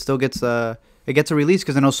hopefully it still gets a release,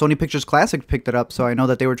 because I know Sony Pictures Classic picked it up, so I know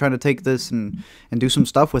that they were trying to take this and do some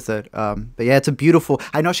stuff with it. But yeah, it's a beautiful.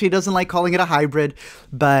 I know she doesn't like calling it a hybrid,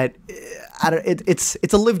 but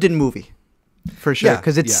it's a lived-in movie for sure,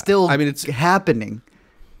 because it's still it's happening.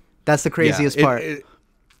 That's the craziest part.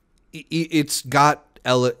 It's got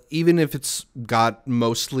even if it's got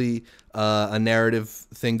mostly a narrative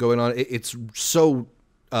thing going on, it's so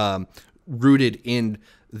rooted in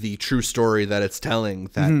the true story that it's telling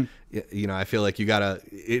that I feel like you gotta.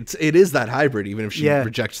 It is that hybrid, even if she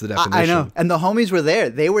rejects the definition. I know, and the homies were there.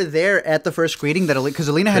 They were there at the first screening because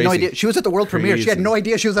Alina had no idea she was at the world premiere. She had no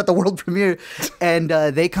idea she was at the world premiere, and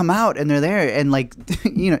they come out and they're there, and like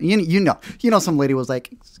you know, some lady was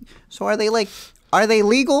like, "So are they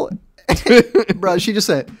legal?" Bro, she just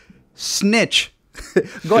said, "Snitch."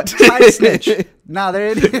 Go try to snitch. Nah,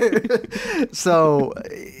 they're in here. So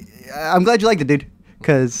I'm glad you liked it, dude.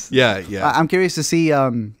 Because I'm curious to see,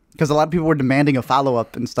 because a lot of people were demanding a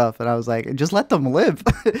follow-up and stuff, and I was like, just let them live.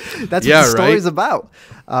 That's what the story's about.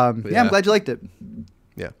 I'm glad you liked it.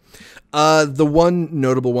 Yeah. The one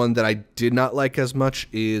notable one that I did not like as much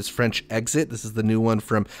is French Exit. This is the new one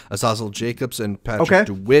from Azazel Jacobs and Patrick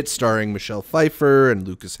DeWitt, starring Michelle Pfeiffer and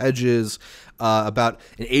Lucas Hedges, about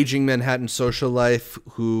an aging Manhattan social life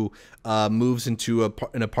who moves into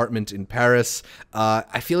an apartment in Paris.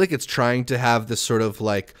 I feel like it's trying to have this sort of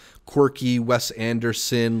like quirky Wes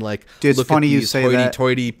Anderson, like, dude, it's funny you say that.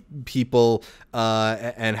 Hoity-toity people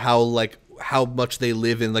and how much they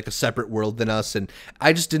live in like a separate world than us, and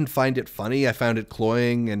I just didn't find it funny. I found it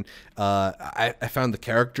cloying, and I found the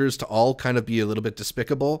characters to all kind of be a little bit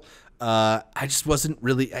despicable. I just wasn't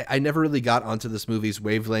really. I never really got onto this movie's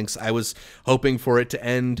wavelengths. I was hoping for it to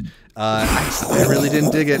end. I really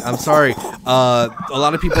didn't dig it. I'm sorry. A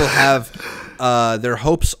lot of people have their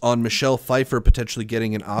hopes on Michelle Pfeiffer potentially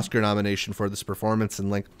getting an Oscar nomination for this performance, and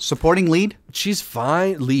like supporting lead. She's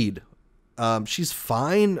fine. She's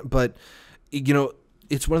fine, but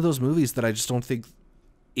it's one of those movies that I just don't think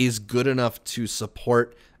is good enough to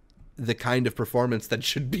support the kind of performance that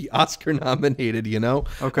should be Oscar nominated,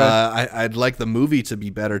 Okay. I'd like the movie to be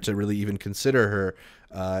better to really even consider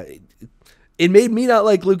her. It made me not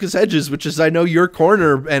like Lucas Hedges, which is, I know, your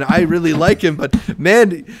corner, and I really like him, but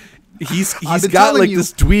man, he's got like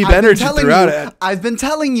this dweeb energy throughout it. I've been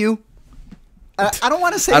telling you. I don't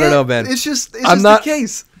want to say I don't know, man. It's just the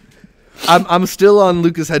case. I'm still on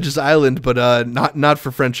Lucas Hedges Island, but not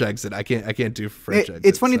for French Exit. I can't do French Exit.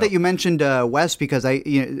 It's funny that you mentioned Wes, because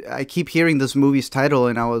I keep hearing this movie's title,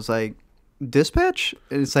 and I was like, Dispatch?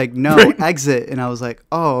 And it's like, no, right. Exit. And I was like,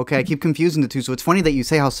 oh, okay. I keep confusing the two. So it's funny that you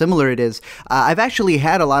say how similar it is. I've actually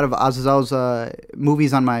had a lot of Azazel's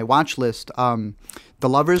movies on my watch list. The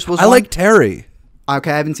Lovers was I one. like Terry.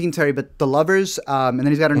 Okay, I haven't seen Terry, but The Lovers, and then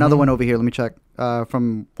he's got another one over here. Let me check.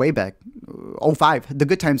 From way back, 05, The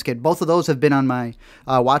Good Times Kid. Both of those have been on my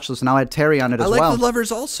watch list, and now I had Terry on it as well. I like The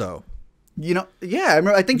Lovers also. I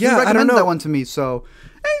think you recommended that one to me. So,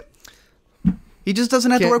 hey, he just doesn't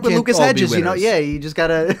have to work with Lucas Hedges, Yeah, you just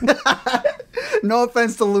gotta. No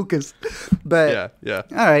offense to Lucas, but yeah.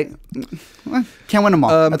 All right, can't win them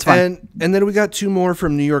all. That's fine. And then we got two more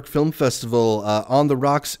from New York Film Festival, On the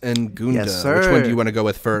Rocks and Gunda. Yes, sir. Which one do you want to go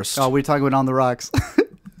with first? Oh, we're talking about On the Rocks.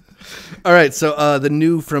 All right, so the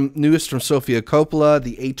newest from Sofia Coppola,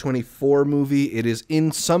 the A24 movie. It is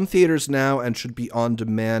in some theaters now and should be on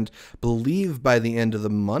demand, believe, by the end of the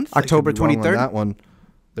month. October 23rd. That one.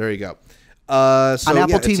 There you go. On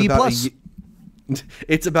Apple TV Plus.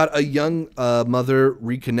 It's about a young mother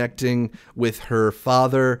reconnecting with her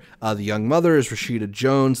father. The young mother is Rashida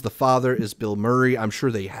Jones. The father is Bill Murray. I'm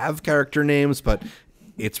sure they have character names, but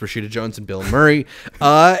it's Rashida Jones and Bill Murray.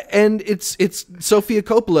 And it's Sofia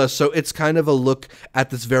Coppola, so it's kind of a look at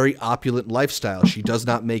this very opulent lifestyle. She does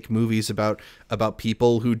not make movies about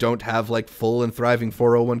people who don't have like full and thriving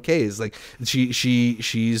 401ks. Like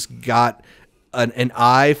she's got an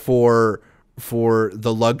eye for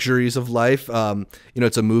the luxuries of life.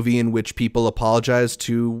 It's a movie in which people apologize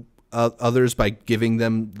to others by giving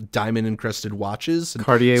them diamond encrusted watches,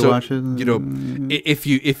 Cartier watches. You know,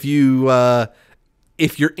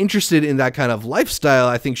 if you're interested in that kind of lifestyle,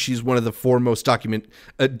 I think she's one of the foremost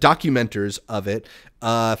documenters of it.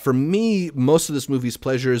 For me, most of this movie's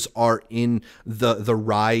pleasures are in the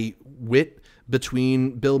wry wit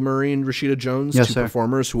between Bill Murray and Rashida Jones, two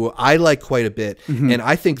performers who I like quite a bit. And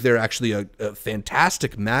I think they're actually a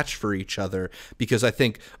fantastic match for each other, because I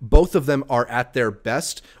think both of them are at their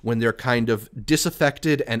best when they're kind of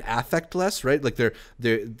disaffected and affectless, right? Like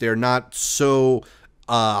they're not so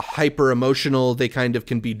hyper emotional. They kind of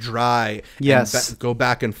can be dry and go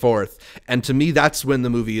back and forth. And to me, that's when the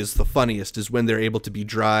movie is the funniest, is when they're able to be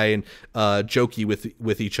dry and jokey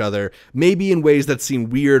with each other, maybe in ways that seem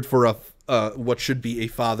weird for what should be a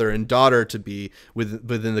father and daughter to be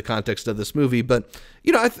within the context of this movie. But,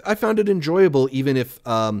 you know, I found it enjoyable, even if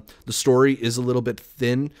the story is a little bit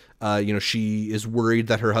thin. You know, she is worried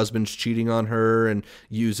that her husband's cheating on her and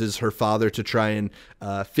uses her father to try and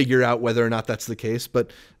figure out whether or not that's the case.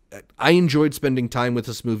 But I enjoyed spending time with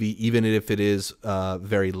this movie, even if it is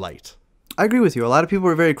very light. I agree with you. A lot of people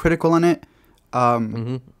were very critical on it.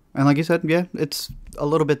 And like you said, yeah, it's a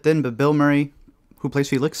little bit thin, but Bill Murray, who plays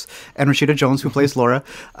Felix, and Rashida Jones, who plays Laura.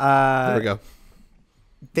 There we go.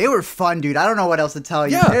 They were fun, dude. I don't know what else to tell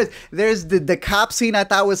you. Yeah. There's the cop scene I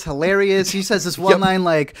thought was hilarious. He says this one line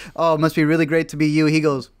like, "Oh, it must be really great to be you." He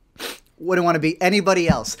goes, "Wouldn't want to be anybody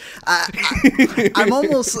else." I'm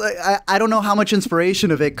almost, I don't know how much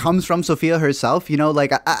inspiration of it comes from Sophia herself. You know,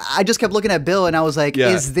 like I just kept looking at Bill and I was like,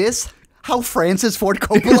 is this how Francis Ford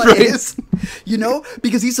Coppola is? You know,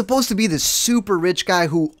 because he's supposed to be this super rich guy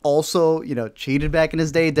who also, you know, cheated back in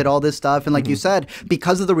his day, did all this stuff. And like you said,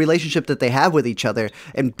 because of the relationship that they have with each other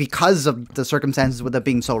and because of the circumstances with them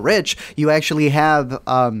being so rich, you actually have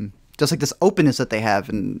just like this openness that they have.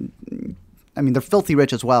 And I mean, they're filthy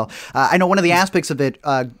rich as well. I know one of the aspects of it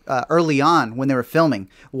early on when they were filming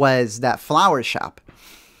was that flower shop.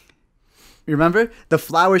 You remember? The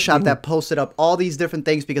flower shop that posted up all these different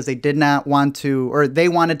things because they did not want to, or they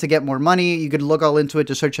wanted to get more money. You could look all into it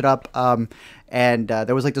to search it up. And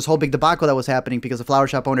there was like this whole big debacle that was happening because the flower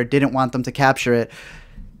shop owner didn't want them to capture it.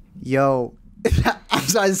 Yo,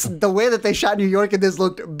 the way that they shot New York in this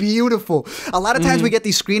looked beautiful. A lot of times we get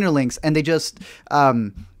these screener links and they just,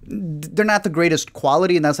 they're not the greatest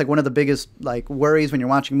quality, and that's like one of the biggest like worries when you're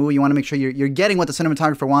watching a movie. You want to make sure you're getting what the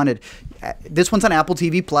cinematographer wanted. This one's on Apple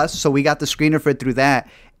TV Plus, so we got the screener for it through that,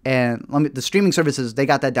 and the streaming services, they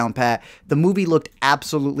got that down pat. The movie looked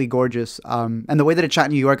absolutely gorgeous, and the way that it shot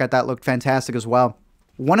in New York, I thought looked fantastic as well.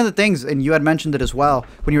 One of the things, and you had mentioned it as well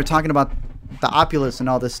when you were talking about the Opulus and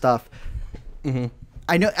all this stuff.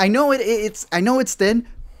 I know it's thin,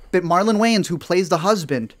 but Marlon Wayans, who plays the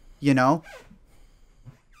husband, you know.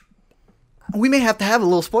 We may have to have a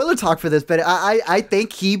little spoiler talk for this, but I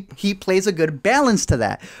think he plays a good balance to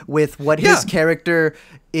that with what his character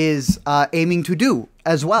is aiming to do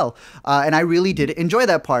as well. And I really did enjoy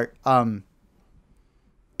that part.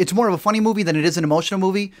 It's more of a funny movie than it is an emotional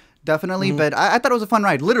movie, definitely. But I thought it was a fun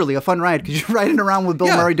ride, literally a fun ride, because you're riding around with Bill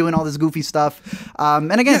Murray doing all this goofy stuff.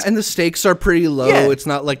 And again, and the stakes are pretty low. Yeah. It's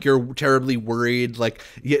not like you're terribly worried. Like,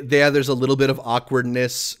 there's a little bit of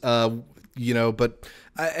awkwardness, you know, but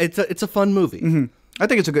it's a fun movie. I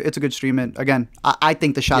think it's a good stream. And again, I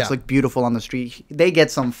think the shots look beautiful on the street. They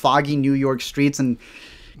get some foggy New York streets, and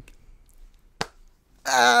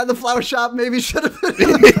the flower shop maybe should have been.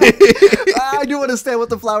 I do understand with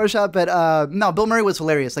the flower shop, but no, Bill Murray was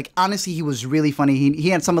hilarious. Like, honestly, he was really funny. He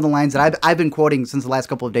had some of the lines that I've been quoting since the last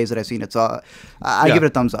couple of days that I've seen it. So I give it a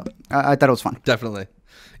thumbs up. I thought it was fun. Definitely.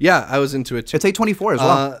 Yeah, I was into it too. It's A24 as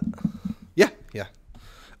well. Yeah.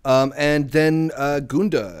 And then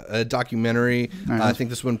Gunda, a documentary. I think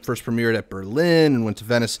this one first premiered at Berlin and went to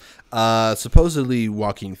Venice. Supposedly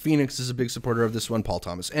Joaquin Phoenix is a big supporter of this one. Paul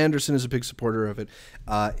Thomas Anderson is a big supporter of it.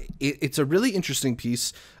 It's a really interesting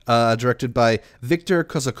piece directed by Viktor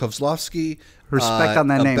Kozakovsky. Respect on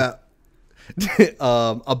that name.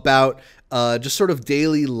 About just sort of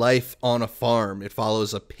daily life on a farm. It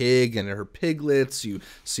follows a pig and her piglets. You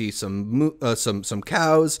see some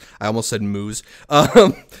cows. I almost said moose.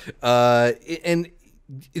 And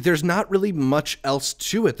there's not really much else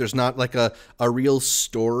to it. There's not like a real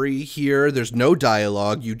story here. There's no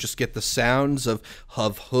dialogue. You just get the sounds of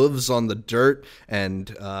hooves on the dirt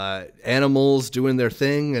and animals doing their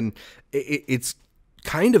thing. And it's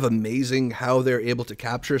kind of amazing how they're able to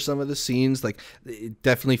capture some of the scenes. Like, it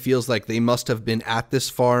definitely feels like they must have been at this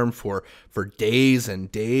farm for days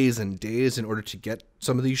and days and days in order to get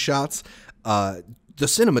some of these shots. The the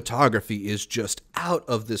cinematography is just out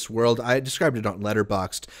of this world. I described it on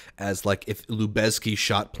Letterboxd as like if Lubezki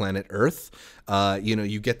shot Planet Earth. You know,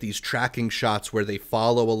 you get these tracking shots where they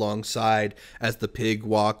follow alongside as the pig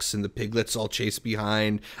walks and the piglets all chase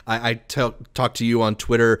behind. I talked to you on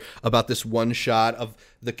Twitter about this one shot of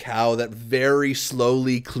the cow that very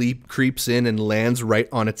slowly creeps in and lands right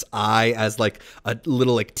on its eye as like a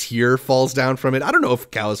little like tear falls down from it. I don't know if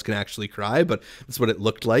cows can actually cry, but that's what it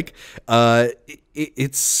looked like.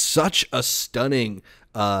 It's such a stunning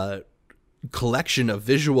collection of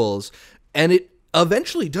visuals, and it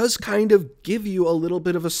eventually does kind of give you a little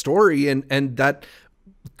bit of a story, and that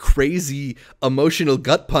crazy emotional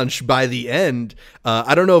gut punch by the end.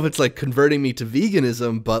 I don't know if it's like converting me to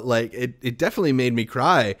veganism, but like it definitely made me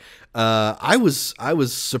cry. I was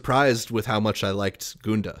surprised with how much I liked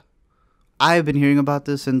Gunda. I've been hearing about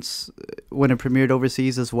this since when it premiered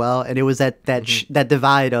overseas as well, and it was that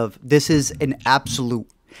divide of this is an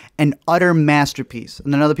utter masterpiece,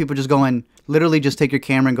 and then other people just going, literally just take your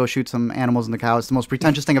camera and go shoot some animals in the cow. It's the most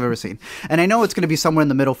pretentious thing I've ever seen. And I know it's going to be somewhere in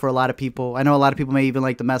the middle for a lot of people. I know a lot of people may even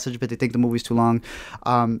like the message, but they think the movie's too long.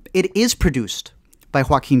 It is produced by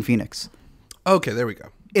Joaquin Phoenix. Okay, there we go.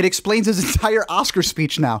 It explains his entire Oscar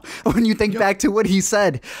speech now when you think back to what he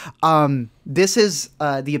said. This is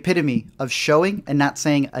the epitome of showing and not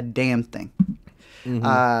saying a damn thing.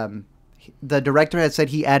 Mm-hmm. The director had said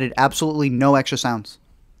he added absolutely no extra sounds.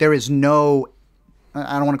 There is no,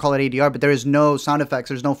 I don't want to call it ADR, but there is no sound effects.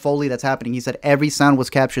 There's no Foley that's happening. He said every sound was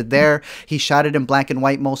captured there. He shot it in black and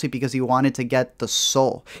white mostly because he wanted to get the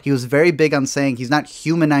soul. He was very big on saying he's not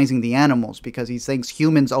humanizing the animals because he thinks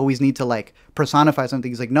humans always need to like personify something.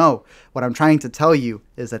 He's like, no, what I'm trying to tell you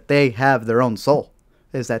is that they have their own soul.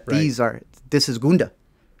 Is that this is Gunda.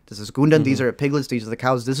 This is Gunda. Mm-hmm. These are piglets. These are the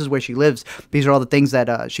cows. This is where she lives. These are all the things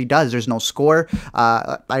that she does. There's no score.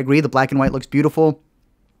 I agree. The black and white looks beautiful.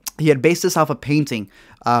 He had based this off a painting.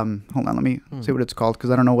 Hold on, let me see what it's called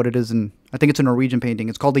because I don't know what it is. And I think it's a Norwegian painting.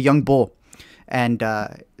 It's called The Young Bull. And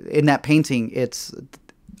in that painting, it's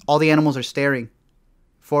all the animals are staring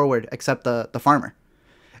forward except the farmer.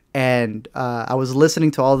 And I was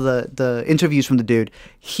listening to all the interviews from the dude.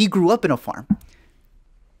 He grew up in a farm.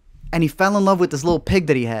 And he fell in love with this little pig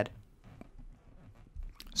that he had.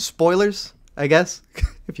 Spoilers, I guess,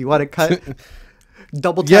 if you want to cut.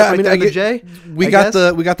 Double tap right there, the J. We got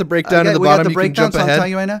the breakdown in the bottom. You can jump ahead. So I'm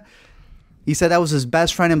telling you right now. He said that was his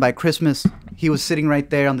best friend, and by Christmas, he was sitting right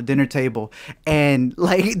there on the dinner table. And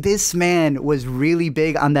like this man was really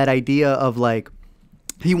big on that idea of like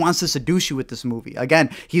he wants to seduce you with this movie. Again,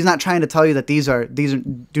 he's not trying to tell you that these are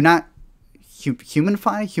do not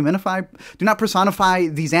humanify, do not personify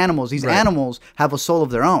these animals. These animals have a soul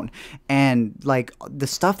of their own. And like the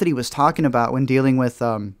stuff that he was talking about when dealing with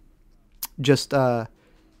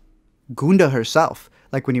Gunda herself,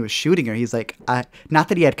 like when he was shooting her, he's like, not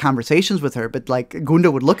that he had conversations with her, but like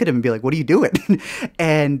Gunda would look at him and be like, what are you doing?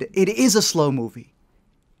 And it is a slow movie,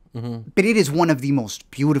 but it is one of the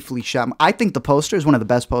most beautifully shot. I think the poster is one of the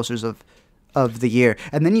best posters of the year.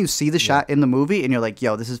 And then you see the shot in the movie and you're like,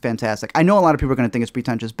 yo, this is fantastic. I know a lot of people are going to think it's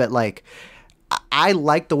pretentious, but like, I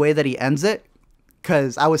like the way that he ends it.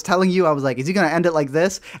 Because I was telling you, I was like, is he going to end it like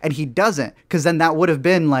this? And he doesn't. Because then that would have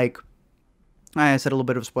been like, I said a little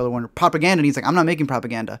bit of a spoiler warning, propaganda. And he's like, I'm not making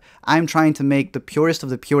propaganda. I'm trying to make the purest of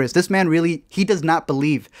the purest. This man really, he does not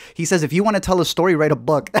believe. He says, if you want to tell a story, write a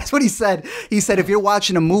book. That's what he said. He said, if you're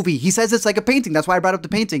watching a movie, he says it's like a painting. That's why I brought up the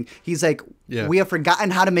painting. He's like, we have forgotten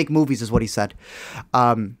how to make movies is what he said.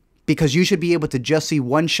 Because you should be able to just see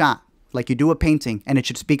one shot like you do a painting and it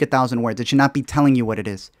should speak 1,000 words. It should not be telling you what it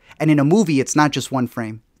is. And in a movie, it's not just one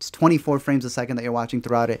frame. It's 24 frames a second that you're watching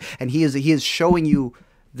throughout it. And he is showing you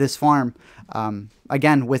this farm,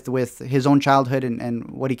 again, with his own childhood and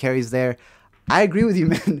what he carries there. I agree with you,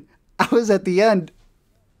 man. I was at the end.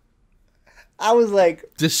 I was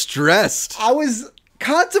like... distressed. I was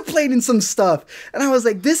contemplating some stuff. And I was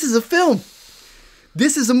like, this is a film.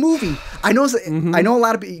 This is a movie. I know I know a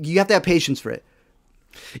lot of people, you have to have patience for it.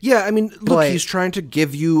 Yeah, I mean, look, he's trying to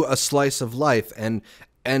give you a slice of life. And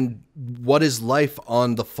what is life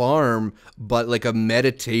on the farm but like a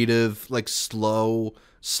meditative, like slow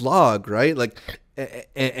slog, right? Like,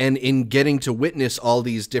 and in getting to witness all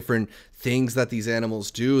these different things that these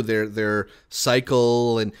animals do, their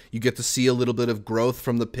cycle, and you get to see a little bit of growth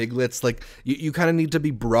from the piglets. Like you kind of need to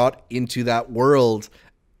be brought into that world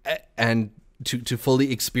and to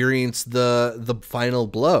fully experience the final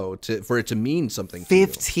blow, for it to mean something.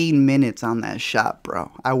 15 minutes on that shot,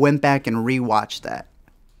 bro. I went back and rewatched that.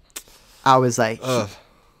 I was like,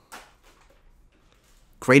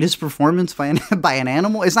 greatest performance by by an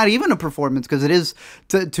animal. It's not even a performance because it is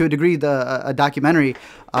to a degree a documentary.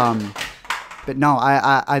 But no,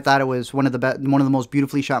 I thought it was one of the most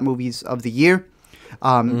beautifully shot movies of the year.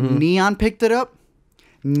 Neon picked it up.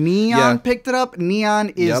 Neon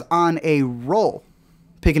is on a roll,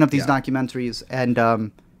 picking up these documentaries, and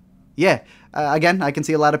again, I can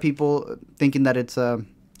see a lot of people thinking that it's a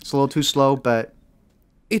little too slow, but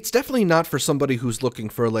it's definitely not for somebody who's looking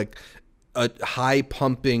for like a high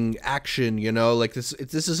pumping action, you know, like this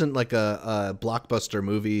isn't like a blockbuster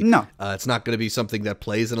movie. No, it's not going to be something that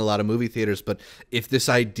plays in a lot of movie theaters. But if this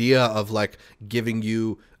idea of like giving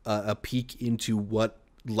you a peek into what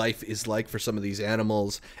life is like for some of these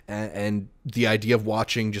animals, and the idea of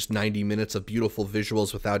watching just 90 minutes of beautiful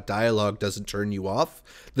visuals without dialogue doesn't turn you off,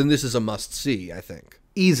 then this is a must see, I think.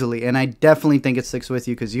 Easily, and I definitely think it sticks with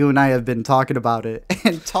you because you and I have been talking about it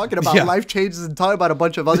and talking about life changes and talking about a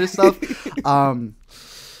bunch of other stuff.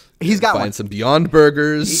 He's got one. Find some Beyond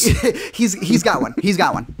Burgers. He's got one. He's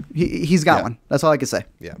got one. He's got one. That's all I can say.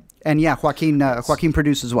 Yeah. And Joaquin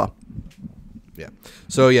produced as well. Yeah.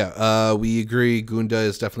 So yeah, we agree. Gunda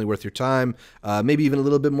is definitely worth your time. Maybe even a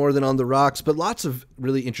little bit more than On the Rocks, but lots of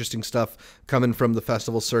really interesting stuff coming from the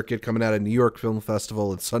festival circuit, coming out of New York Film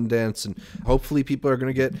Festival and Sundance, and hopefully people are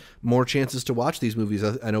going to get more chances to watch these movies.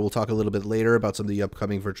 I know we'll talk a little bit later about some of the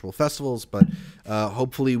upcoming virtual festivals, but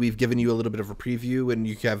hopefully we've given you a little bit of a preview, and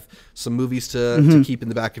you have some movies to keep in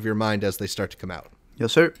the back of your mind as they start to come out.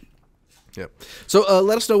 Yes, sir. Yeah. So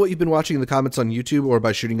let us know what you've been watching in the comments on YouTube or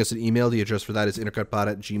by shooting us an email. The address for that is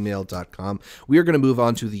intercutpod@gmail.com. We are going to move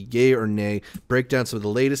on to the yay or nay, break down some of the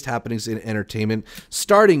latest happenings in entertainment,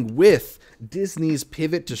 starting with Disney's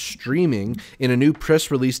pivot to streaming. In a new press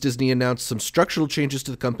release, Disney announced some structural changes to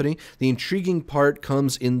the company. The intriguing part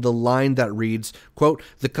comes in the line that reads, quote,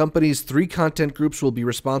 "The company's 3 content groups will be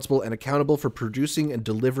responsible and accountable for producing and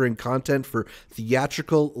delivering content for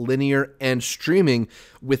theatrical, linear, and streaming,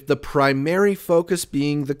 with the primary focus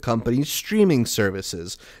being the company's streaming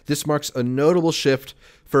services. This marks a notable shift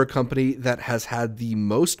for a company that has had the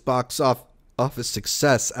most box office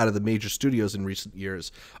success out of the major studios in recent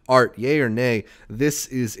years. Art, yay or nay, this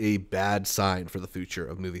is a bad sign for the future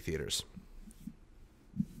of movie theaters."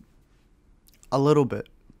 A little bit.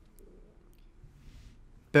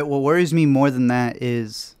 But what worries me more than that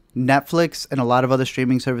is Netflix and a lot of other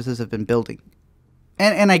streaming services have been building.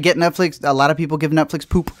 And I get Netflix. A lot of people give Netflix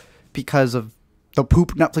poop because of the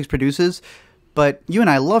poop Netflix produces. But you and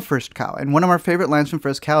I love First Cow. And one of our favorite lines from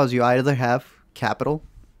First Cow is you either have capital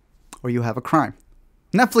or you have a crime.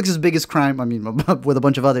 Netflix's biggest crime, I mean, with a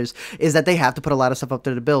bunch of others, is that they have to put a lot of stuff up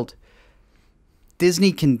there to build.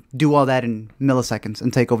 Disney can do all that in milliseconds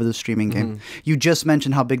and take over the streaming game. You just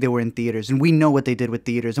mentioned how big they were in theaters, and we know what they did with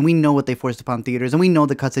theaters, and we know what they forced upon theaters, and we know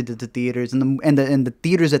the cuts they did to theaters, and the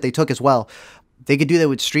theaters that they took as well. They could do that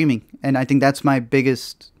with streaming, and I think that's my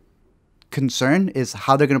biggest concern is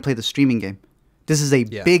how they're going to play the streaming game. This is a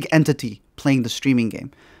big entity playing the streaming game.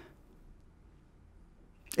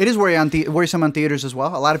 It is worrisome on theaters as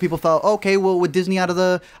well. A lot of people felt, okay, well, with Disney out of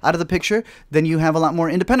the picture, then you have a lot more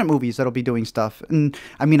independent movies that'll be doing stuff. And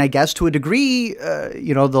I mean, I guess to a degree,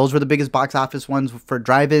 those were the biggest box office ones for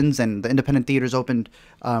drive-ins, and the independent theaters opened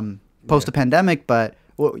post the pandemic. But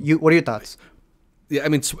what are your thoughts? Yeah, I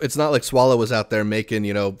mean, it's not like Swallow was out there making,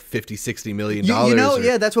 $50-60 million.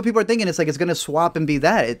 Yeah, that's what people are thinking. It's like it's going to swap and be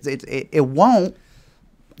that. It won't.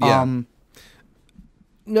 Yeah.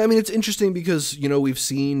 No, I mean, it's interesting because, we've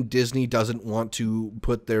seen Disney doesn't want to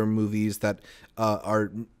put their movies that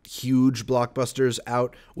are huge blockbusters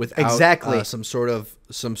out without some sort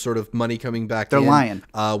of money coming back. They're lying.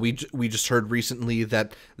 We just heard recently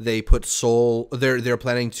that they put Soul. They're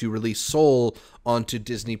planning to release Soul onto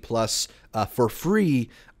Disney Plus for free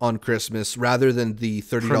on Christmas rather than the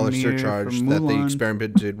 $30 surcharge that they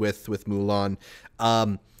experimented with Mulan.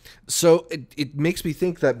 So it makes me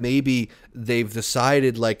think that maybe they've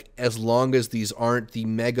decided, like, as long as these aren't the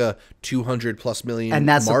mega 200+ million and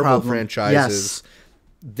that's Marvel franchises,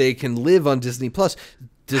 they can live on Disney Plus.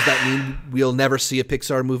 Does that mean we'll never see a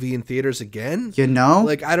Pixar movie in theaters again?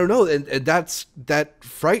 Like, I don't know, and that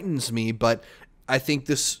frightens me. But I think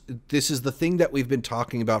this is the thing that we've been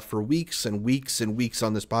talking about for weeks and weeks and weeks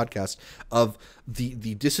on this podcast, of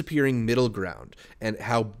the disappearing middle ground and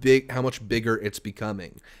how much bigger it's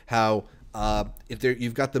becoming. How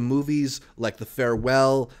you've got the movies like The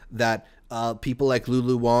Farewell that people like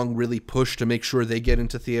Lulu Wang really push to make sure they get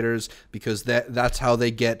into theaters, because that's how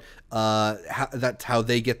they get that's how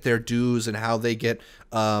they get their dues, and how they get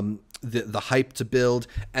the hype to build,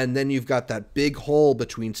 and then you've got that big hole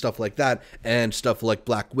between stuff like that and stuff like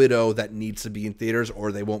Black Widow that needs to be in theaters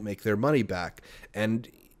or they won't make their money back. And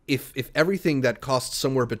if everything that costs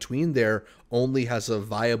somewhere between there only has a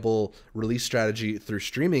viable release strategy through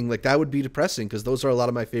streaming, like that would be depressing, because those are a lot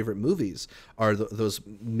of my favorite movies, are those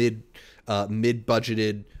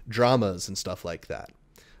mid-budgeted dramas and stuff like that.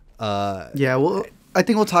 Yeah, well, I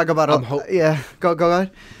think we'll talk about yeah, go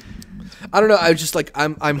ahead. I don't know. I just like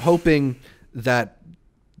I'm hoping that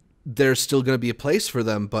there's still going to be a place for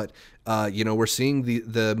them, but you know, we're seeing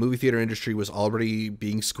the movie theater industry was already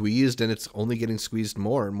being squeezed, and it's only getting squeezed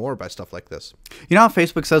more and more by stuff like this. You know how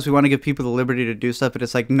Facebook says we want to give people the liberty to do stuff, but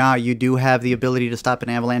it's like, nah, you do have the ability to stop an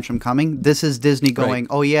avalanche from coming. This is Disney going,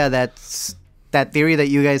 oh yeah, that's that theory that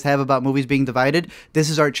you guys have about movies being divided. This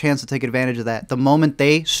is our chance to take advantage of that. The moment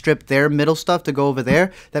they strip their middle stuff to go over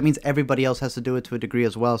there, that means everybody else has to do it to a degree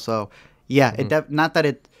as well. So yeah, not that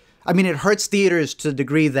it, I mean, it hurts theaters to the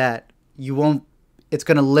degree that it's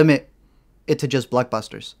going to limit it to just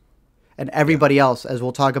blockbusters. And everybody else, as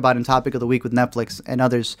we'll talk about in Topic of the Week with Netflix and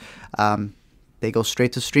others, they go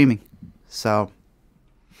straight to streaming. So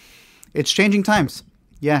it's changing times.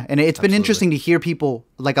 Yeah, and it's been interesting to hear people,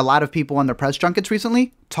 like a lot of people on their press junkets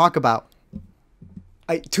recently, talk about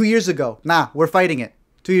 2 years ago, we're fighting it.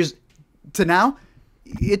 2 years to now,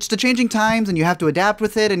 it's the changing times, and you have to adapt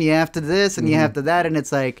with it, and you have to this, and you have to that, and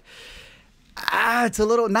it's like, it's a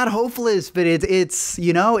little, not hopeless, but it's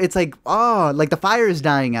you know, it's like, like the fire is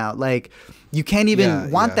dying out. Like, you can't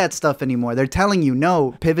even want that stuff anymore. They're telling you,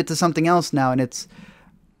 no, pivot to something else now, and it's,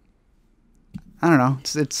 I don't know,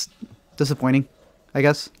 it's disappointing, I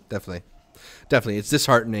guess. Definitely. It's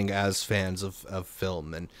disheartening as fans of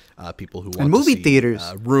film and people who want movie to see, theaters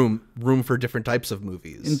room for different types of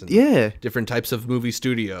movies, and different types of movie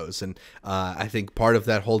studios. And I think part of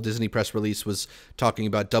that whole Disney press release was talking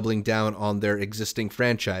about doubling down on their existing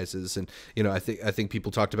franchises. And you know, I think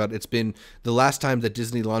people talked about, it's been the last time that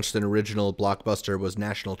Disney launched an original blockbuster was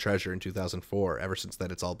National Treasure in 2004. Ever since then,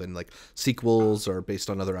 it's all been like sequels or based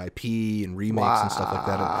on other IP and remakes and stuff like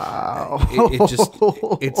that. And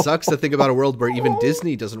it sucks to think about a world where even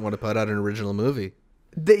Disney doesn't want to put out an original movie.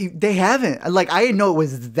 They haven't. Like, I didn't know it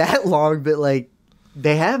was that long, but like,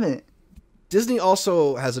 they haven't. Disney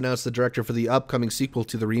also has announced the director for the upcoming sequel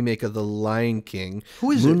to the remake of The Lion King.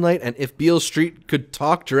 Who is Moonlight, and If Beale Street Could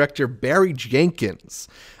Talk director Barry Jenkins.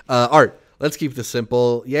 Art, let's keep this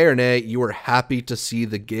simple. Yay or nay, you were happy to see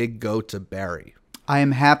the gig go to Barry? I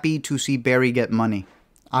am happy to see Barry get money.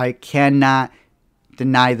 I cannot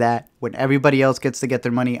deny that. When everybody else gets to get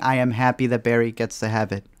their money, I am happy that Barry gets to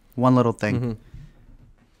have it. One little thing.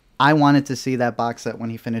 I wanted to see that box set when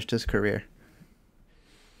he finished his career.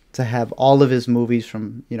 To have all of his movies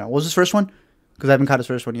from, you know, what was his first one? Because I haven't caught his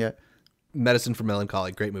first one yet. Medicine for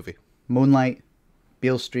Melancholy. Great movie. Moonlight,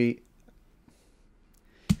 Beale Street.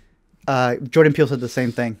 Jordan Peele said the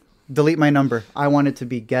same thing. Delete My Number. I want it to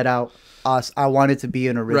be Get Out, Us. I want it to be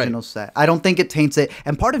an original set. I don't think it taints it.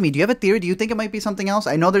 And part of me, do you have a theory? Do you think it might be something else?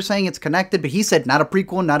 I know they're saying it's connected, but he said not a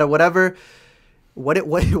prequel, not a whatever. What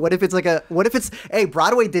if it's like hey,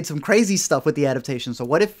 Broadway did some crazy stuff with the adaptation. So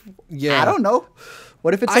what if, I don't know.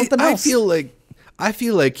 What if it's something else? I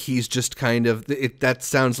feel like he's just kind of, that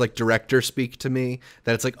sounds like director speak to me.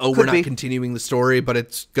 That it's like, we're not continuing the story, but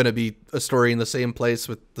it's going to be a story in the same place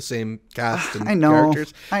with the same cast and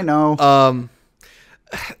characters. I know.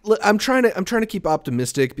 I'm trying to keep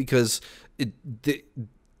optimistic, because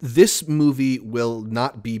this movie will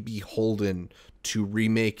not be beholden to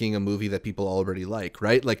remaking a movie that people already like,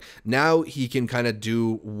 right? Like, now he can kind of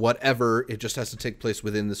do whatever. It just has to take place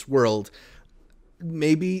within this world.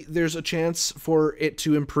 Maybe there's a chance for it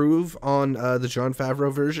to improve on the Jon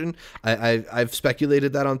Favreau version. I've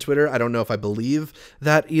speculated that on Twitter. I don't know if I believe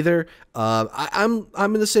that either. I'm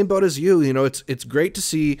in the same boat as you. You know, it's great to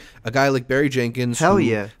see a guy like Barry Jenkins who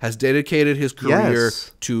has dedicated his career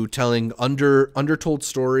to telling undertold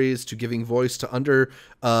stories, to giving voice to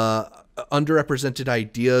underrepresented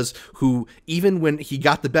ideas, who, even when he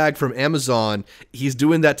got the bag from Amazon, he's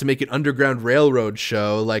doing that to make an Underground Railroad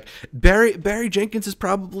show. Like, Barry Jenkins is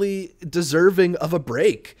probably deserving of a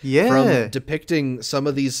break from depicting some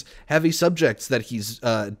of these heavy subjects that he's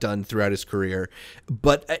done throughout his career.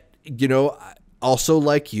 But you know, also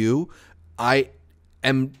like you, I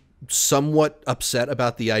am somewhat upset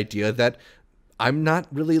about the idea that I'm not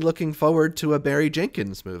really looking forward to a Barry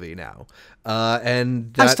Jenkins movie now.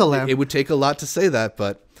 And that, I still am. It would take a lot to say that,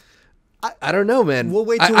 but I don't know, man. We'll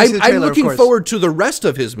wait till we see the trailer, I'm looking forward to the rest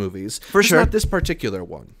of his movies. For sure. Not this particular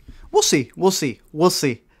one. We'll see.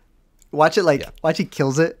 Watch it watch he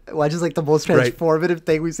kills it. Watch it's like the most transformative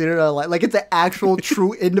thing we've seen in our life. Like it's an actual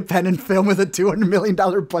true independent film with a $200 million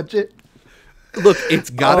budget. Look, it's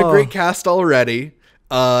got a great cast already.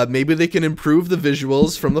 Maybe they can improve the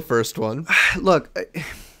visuals from the first one. Look,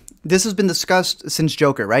 this has been discussed since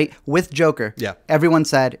Joker, right? With Joker, everyone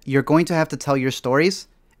said you're going to have to tell your stories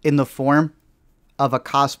in the form of a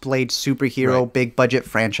cosplayed superhero big budget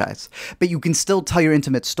franchise. But you can still tell your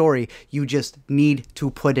intimate story. You just need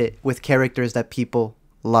to put it with characters that people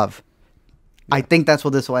love. Yeah. I think that's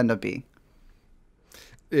what this will end up being.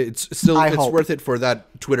 It's worth it for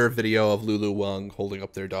that Twitter video of Lulu Wang holding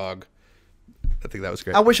up their dog. I think that was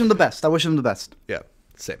great. I wish him the best. Yeah,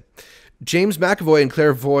 same. James McAvoy and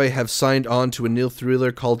Claire Foy have signed on to a new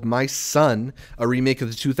thriller called My Son, a remake of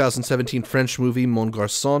the 2017 French movie Mon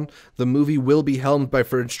Garçon. The movie will be helmed by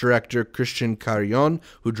French director Christian Carillon,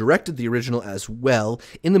 who directed the original as well.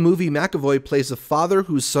 In the movie, McAvoy plays a father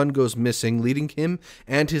whose son goes missing, leading him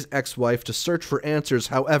and his ex-wife to search for answers.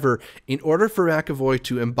 However, in order for McAvoy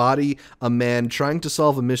to embody a man trying to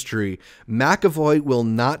solve a mystery, McAvoy will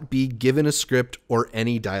not be given a script or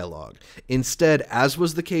any dialogue. Instead, as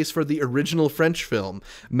was the case for the original French film,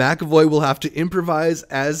 McAvoy will have to improvise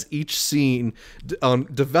as each scene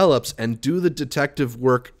develops and do the detective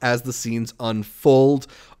work as the scenes unfold.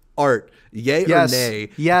 Art, yay or nay?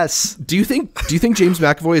 Yes. Do you think James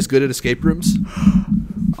McAvoy is good at escape rooms?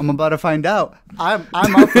 I'm about to find out. I'm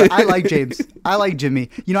up for it. I like James. I like Jimmy.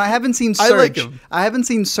 You know, I haven't seen Surge. I like him. I haven't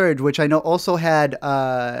seen Surge, which I know also had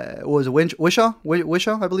what was it, Wishaw,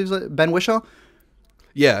 I believe it was Ben Wishaw.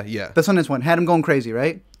 Yeah. That's on this one. Had him going crazy,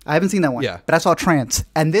 right? I haven't seen that one. Yeah. But I saw Trance.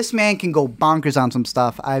 And this man can go bonkers on some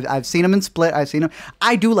stuff. I've seen him in Split. I've seen him.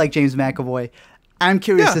 I do like James McAvoy. I'm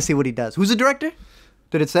curious to see what he does. Who's the director?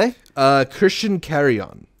 Did it say? Christian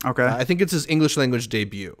Carillon. Okay. I think it's his English language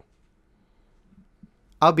debut.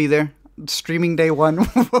 I'll be there. Streaming day one,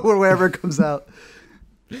 or wherever it comes out.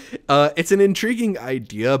 It's an intriguing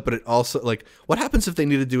idea, but it also, like, what happens if they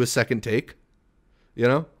need to do a second take? You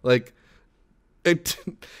know? Like,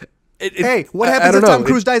 hey, what happens if Tom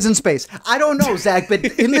Cruise dies in space? I don't know, Zach, but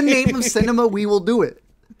in the name of cinema, we will do it.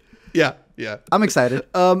 Yeah. I'm excited.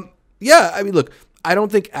 Yeah, I mean, look, I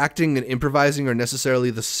don't think acting and improvising are necessarily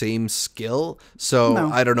the same skill, so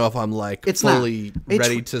I don't know if I'm fully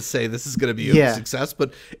ready to say this is going to be a success,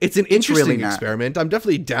 but it's an interesting experiment. I'm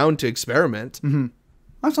definitely down to experiment. Mm-hmm.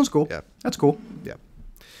 That sounds cool. Yeah. That's cool. Yeah.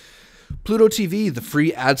 PlutoTV, the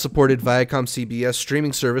free ad-supported Viacom CBS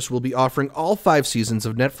streaming service, will be offering all 5 seasons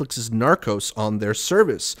of Netflix's Narcos on their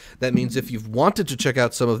service. That means if you've wanted to check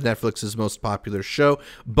out some of Netflix's most popular show,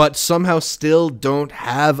 but somehow still don't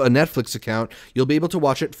have a Netflix account, you'll be able to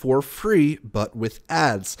watch it for free, but with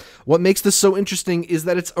ads. What makes this so interesting is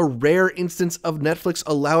that it's a rare instance of Netflix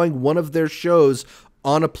allowing one of their shows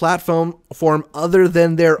on a platform other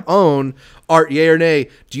than their own. Art, yay or nay,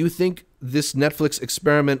 do you think this Netflix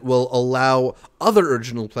experiment will allow other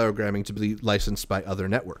original programming to be licensed by other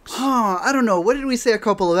networks? I don't know. What did we say a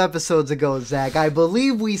couple of episodes ago, Zach? I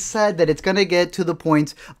believe we said that it's going to get to the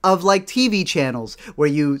point of like TV channels where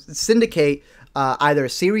you syndicate either a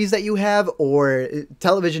series that you have or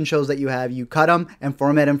television shows that you have. You cut them and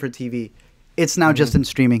format them for TV. It's now just in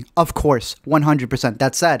streaming. Of course, 100%.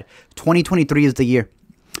 That said, 2023 is the year.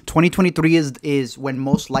 2023 is when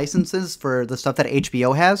most licenses for the stuff that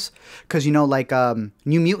HBO has, because you know, like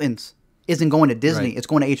New Mutants isn't going to Disney, it's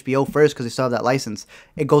going to HBO first because they still have that license.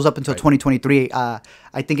 It goes up until 2023. I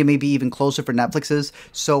think it may be even closer for Netflix's.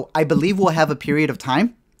 So I believe we'll have a period of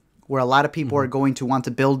time where a lot of people are going to want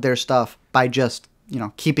to build their stuff by just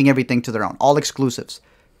keeping everything to their own, all exclusives.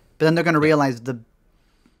 But then they're going to realize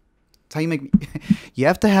how you make me. You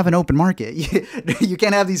have to have an open market. You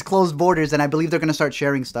can't have these closed borders, and I believe they're going to start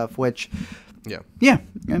sharing stuff, which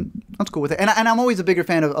and that's cool with it. And I'm always a bigger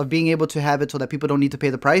fan of being able to have it so that people don't need to pay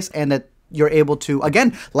the price, and that you're able to,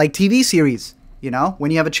 again, like TV series,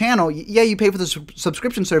 when you have a channel, you pay for the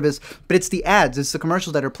subscription service, but it's the ads, it's the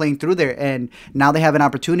commercials that are playing through there, and now they have an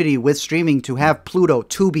opportunity with streaming to have Pluto,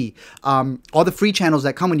 Tubi, all the free channels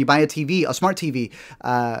that come when you buy a smart TV,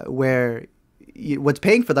 where what's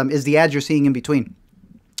paying for them is the ads you're seeing in between.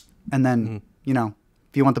 And then,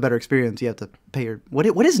 if you want the better experience, you have to pay your...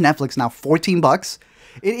 What is Netflix now? $14?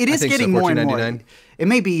 It is getting more and more. It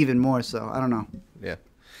may be even more, so I don't know.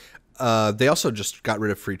 Yeah. They also just got rid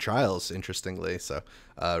of free trials, interestingly. So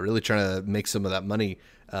really trying to make some of that money,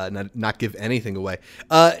 not give anything away.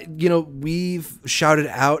 We've shouted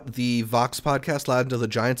out the Vox podcast, Loud Into the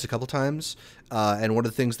Giants, a couple times. And one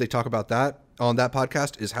of the things they talk about that on that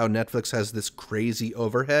podcast is how Netflix has this crazy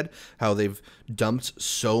overhead, how they've dumped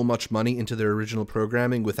so much money into their original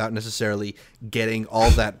programming without necessarily getting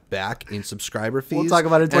all that back in subscriber fees. We'll talk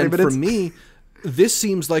about it in 20 minutes. For me, this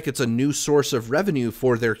seems like it's a new source of revenue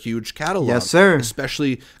for their huge catalog. Yes, sir.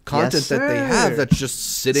 Especially content Yes, that they sir. have that's just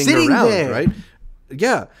sitting around, there. right?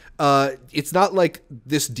 Yeah. It's not like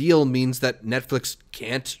this deal means that Netflix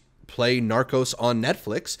can't play Narcos on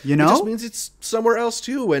Netflix. You know? It just means it's somewhere else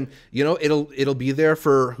too. And, you know, it'll be there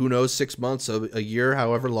for, who knows, 6 months, a year,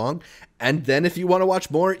 however long. And then if you want to watch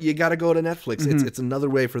more, you got to go to Netflix. It's another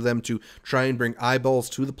way for them to try and bring eyeballs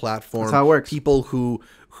to the platform. That's how it works. People who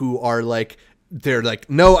are like, they're like,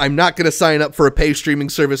 no, I'm not going to sign up for a pay streaming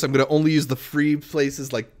service. I'm going to only use the free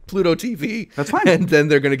places like PlutoTV. That's fine. And then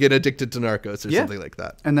they're going to get addicted to Narcos or something like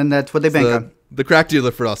that. And then that's what they bank on. The crack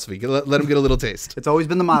dealer philosophy. Let them get a little taste. It's always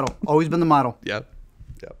been the model. Always been the model. Yeah.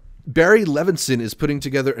 Barry Levinson is putting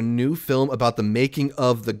together a new film about the making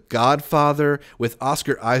of The Godfather, with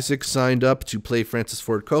Oscar Isaac signed up to play Francis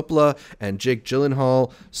Ford Coppola and Jake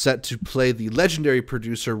Gyllenhaal set to play the legendary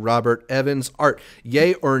producer Robert Evans. Art,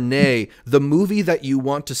 yay or nay, the movie that you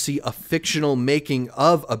want to see a fictional making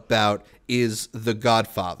of about is The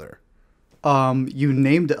Godfather? You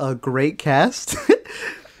named a great cast,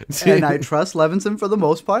 and I trust Levinson for the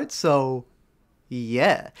most part, so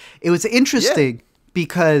yeah. It was interesting. Yeah.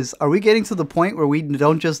 Because are we getting to the point where we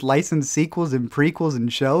don't just license sequels and prequels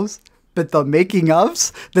and shows, but the making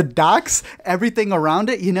ofs, the docs, everything around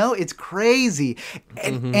it, you know, it's crazy.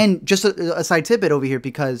 And just a side tidbit over here,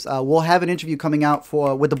 because we'll have an interview coming out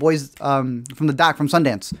with the boys from the doc from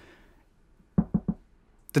Sundance.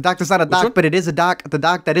 The doc that's not a doc, but it is a doc. The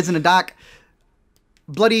doc that isn't a doc.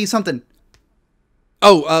 Bloody something.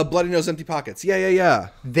 Oh, Bloody Nose, Empty Pockets. Yeah.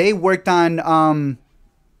 They worked on...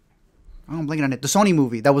 I'm blanking on it. The Sony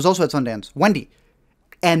movie that was also at Sundance, Wendy.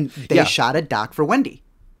 And they shot a doc for Wendy.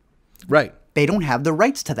 Right. They don't have the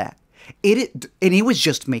rights to that. And it was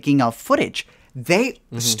just making of footage.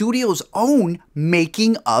 Studios own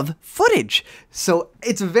making of footage. So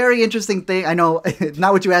it's a very interesting thing. I know it's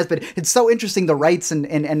not what you asked, but it's so interesting, the rights and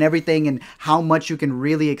everything, and how much you can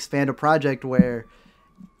really expand a project where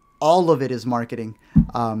all of it is marketing,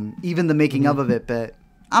 even the making of it. But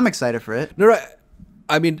I'm excited for it. No, right.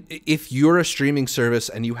 I mean, if you're a streaming service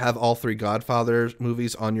and you have all three Godfather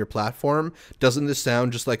movies on your platform, doesn't this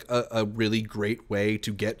sound just like a really great way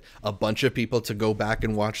to get a bunch of people to go back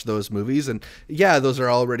and watch those movies? And yeah, those are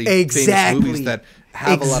already famous movies that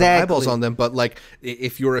have a lot of eyeballs on them. But like,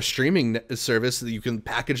 if you're a streaming service, you can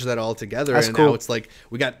package that all together. That's cool. Now it's like,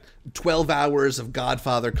 we got 12 hours of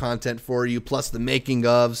Godfather content for you, plus the making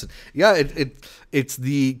ofs. Yeah, it's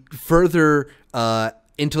the further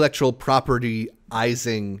intellectual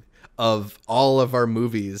property-izing of all of our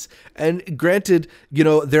movies. And granted, you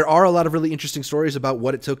know, there are a lot of really interesting stories about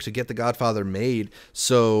what it took to get The Godfather made.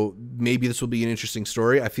 So maybe this will be an interesting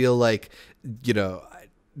story. I feel like, you know,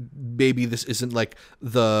 maybe this isn't like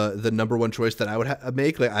the number one choice that I would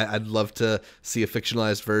make. Like, I'd love to see a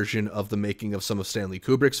fictionalized version of the making of some of Stanley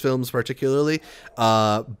Kubrick's films, particularly.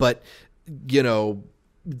 But, you know,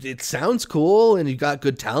 it sounds cool, and you got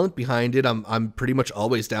good talent behind it. I'm pretty much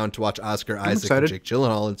always down to watch Oscar Isaac and Jake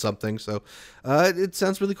Gyllenhaal in something. So it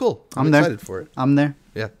sounds really cool. I'm excited for it. I'm there.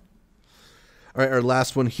 Yeah. All right, our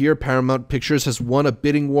last one here. Paramount Pictures has won a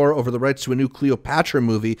bidding war over the rights to a new Cleopatra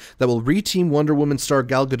movie that will reteam Wonder Woman star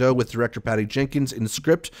Gal Gadot with director Patty Jenkins in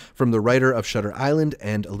script from the writer of Shutter Island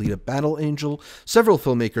and Alita Battle Angel. Several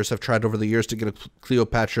filmmakers have tried over the years to get a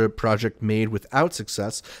Cleopatra project made without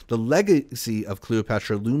success. The legacy of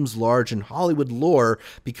Cleopatra looms large in Hollywood lore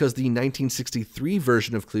because the 1963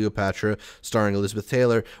 version of Cleopatra, starring Elizabeth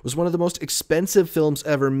Taylor, was one of the most expensive films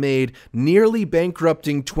ever made, nearly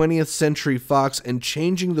bankrupting 20th Century Fox and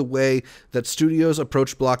changing the way that studios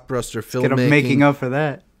approach blockbuster filmmaking. Get a making up for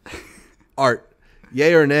that. Art,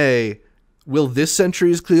 yay or nay, will this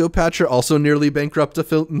century's Cleopatra also nearly bankrupt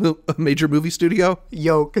a major movie studio?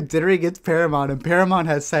 Yo, considering it's Paramount, and Paramount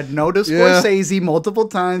has said no to Scorsese multiple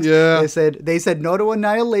times. Yeah. They said no to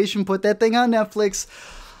Annihilation, put that thing on Netflix.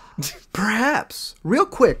 Perhaps. Real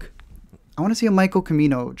quick, I want to see a Michael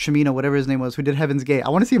Cimino, whatever his name was, who did Heaven's Gate. I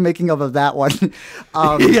want to see a making of that one.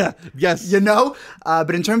 Yes. You know?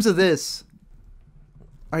 But in terms of this,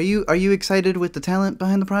 are you excited with the talent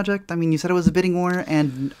behind the project? I mean, you said it was a bidding war,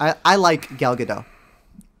 and I like Gal Gadot.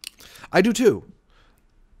 I do too.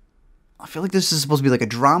 I feel like this is supposed to be like a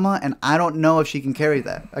drama, and I don't know if she can carry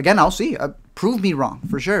that. Again, I'll see. Prove me wrong,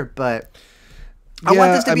 for sure, but... I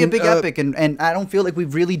want this to be a big epic, and I don't feel like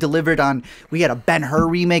we've really delivered on... We had a Ben-Hur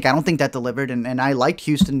remake. I don't think that delivered, and I liked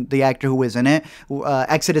Houston, the actor who was in it.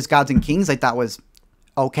 Exodus, Gods and Kings, I thought was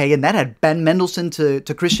Okay, and that had Ben Mendelsohn to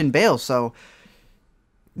Christian Bale, so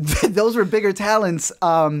those were bigger talents.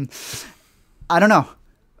 I don't know.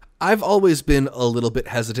 I've always been a little bit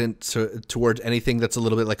hesitant toward anything that's a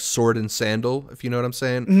little bit like sword and sandal, if you know what I'm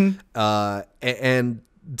saying. Mm-hmm. And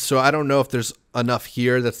so I don't know if there's enough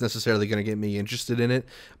here that's necessarily going to get me interested in it.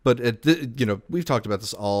 But we've talked about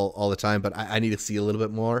this all the time. But I need to see a little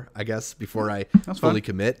bit more, I guess, before I fully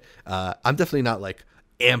commit. I'm definitely not like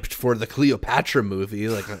amped for the Cleopatra movie.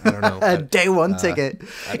 Like I don't know, a day one ticket.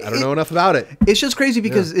 I don't know enough about it. It's just crazy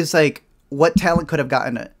because it's like, what talent could have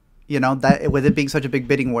gotten it? You know, that with it being such a big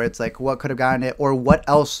bidding war, it's like, what could have gotten it, or what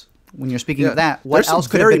else? When you're speaking of that, what else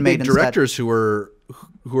could have been made instead? Directors who were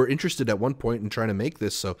interested at one point in trying to make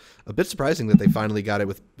this, so a bit surprising that they finally got it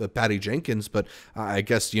with Patty Jenkins. But I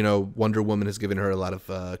guess Wonder Woman has given her a lot of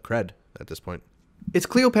cred at this point. It's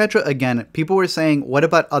Cleopatra again. People were saying, what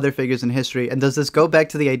about other figures in history? And does this go back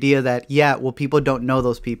to the idea that, people don't know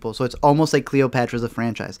those people, so it's almost like Cleopatra's a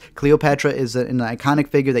franchise. Cleopatra is an iconic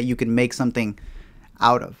figure that you can make something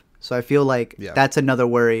out of. So I feel like that's another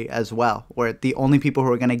worry as well, where the only people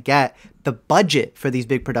who are going to get the budget for these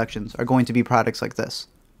big productions are going to be products like this.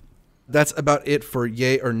 That's about it for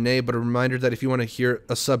yay or nay, but a reminder that if you want to hear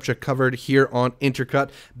a subject covered here on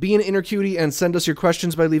Intercut, be an inner cutie and send us your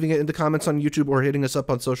questions by leaving it in the comments on YouTube or hitting us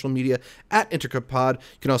up on social media at IntercutPod.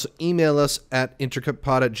 You can also email us at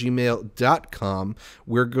intercutpod@gmail.com.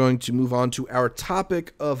 We're going to move on to our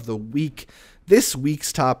topic of the week. This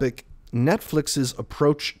week's topic, Netflix's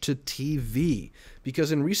approach to TV,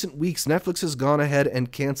 because in recent weeks Netflix has gone ahead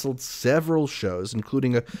and canceled several shows,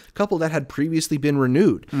 including a couple that had previously been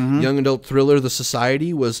renewed. Young adult thriller The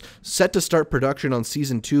Society was set to start production on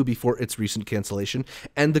season 2 before its recent cancellation,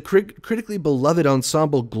 and the critically beloved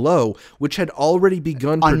ensemble Glow, which had already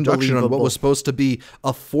begun production on what was supposed to be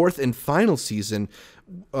a 4th and final season,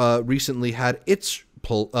 recently had its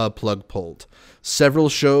plug pulled. Several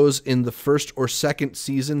shows in the first or second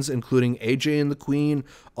seasons, including AJ and the Queen,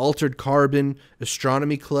 Altered Carbon,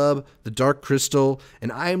 Astronomy Club, The Dark Crystal,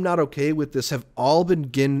 and I Am Not Okay With This, have all been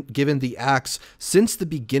given the axe since the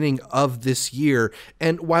beginning of this year.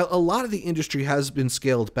 And while a lot of the industry has been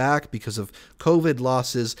scaled back because of COVID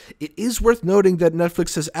losses, it is worth noting that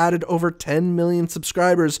Netflix has added over 10 million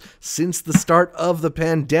subscribers since the start of the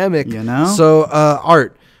pandemic. So,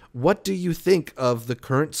 Art, what do you think of the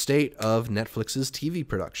current state of Netflix's TV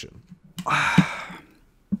production?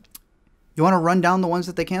 You want to run down the ones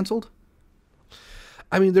that they canceled?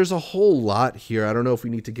 I mean, there's a whole lot here. I don't know if we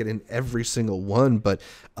need to get in every single one, but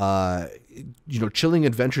Chilling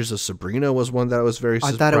Adventures of Sabrina was one that I was very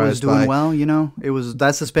surprised by. I thought it was doing well.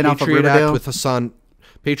 That's the spinoff of Riverdale.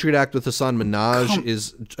 Patriot Act with Hassan Minaj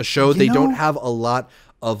is a show they don't have a lot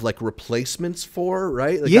of like replacements for,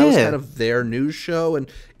 right? Like that was kind of their news show, and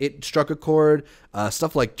it struck a chord.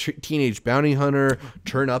 Stuff like Teenage Bounty Hunter,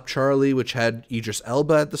 Turn Up Charlie, which had Idris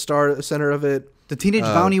Elba at the center of it. The Teenage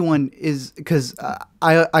Bounty one is because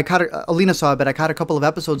I caught Alina saw it, but I caught a couple of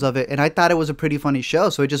episodes of it, and I thought it was a pretty funny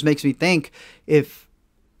show. So it just makes me think, if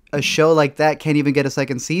a show like that can't even get a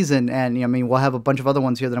second season, and we'll have a bunch of other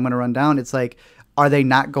ones here that I'm going to run down. It's like, are they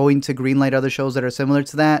not going to greenlight other shows that are similar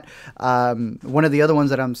to that? One of the other ones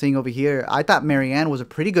that I'm seeing over here, I thought Marianne was a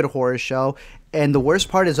pretty good horror show. And the worst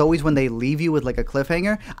part is always when they leave you with like a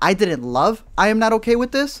cliffhanger. I didn't love I Am Not Okay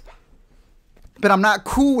With This, but I'm not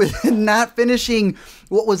cool with not finishing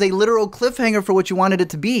what was a literal cliffhanger for what you wanted it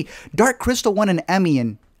to be. Dark Crystal won an Emmy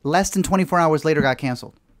and less than 24 hours later got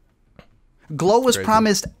canceled. Glow was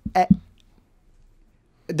promised...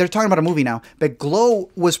 They're talking about a movie now, but Glow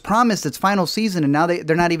was promised its final season, and now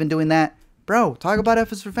they're not even doing that. Bro, talk about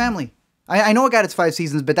F is for Family. I know it got its 5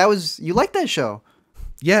 seasons, but you liked that show.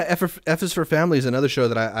 Yeah, F is for Family is another show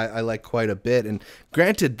that I like quite a bit, and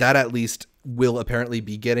granted, that at least will apparently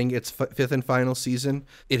be getting its 5th and final season.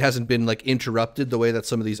 It hasn't been like interrupted the way that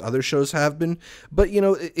some of these other shows have been, but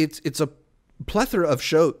it's a plethora of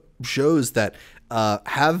shows that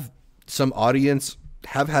have some audience,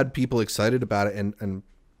 have had people excited about it, and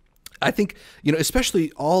I think,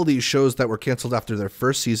 especially all these shows that were canceled after their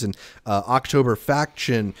first season, October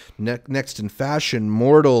Faction, Next in Fashion,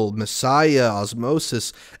 Mortal, Messiah,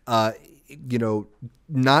 Osmosis, not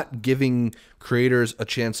giving creators a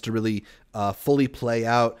chance to really fully play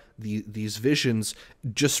out these visions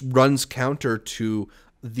just runs counter to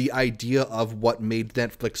the idea of what made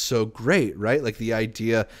Netflix so great, right? Like the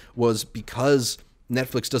idea was because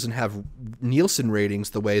Netflix doesn't have Nielsen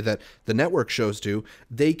ratings the way that the network shows do,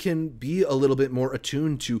 they can be a little bit more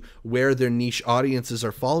attuned to where their niche audiences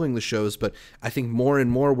are following the shows. But I think more and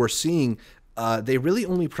more we're seeing they really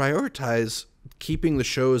only prioritize keeping the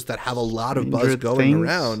shows that have a lot of buzz going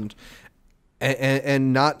around.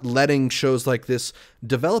 and not letting shows like this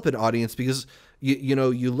develop an audience, because you know,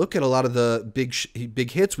 you look at a lot of the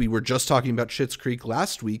big hits. We were just talking about Schitt's Creek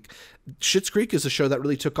last week. Schitt's Creek is a show that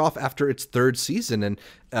really took off after its third season, and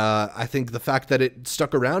I think the fact that it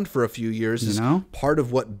stuck around for a few years is part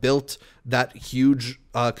of what built that huge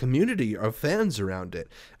community of fans around it.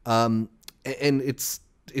 And it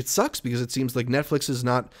sucks because it seems like Netflix is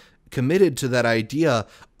not committed to that idea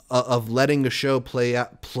of letting a show play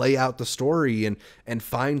out the story and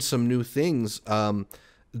find some new things.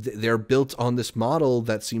 They're built on this model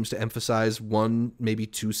that seems to emphasize 1, maybe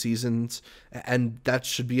 2 seasons, and that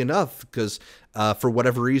should be enough, because for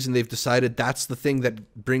whatever reason they've decided that's the thing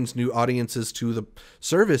that brings new audiences to the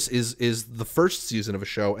service is the first season of a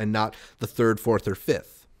show and not the 3rd, 4th, or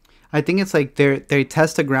 5th. I think it's like they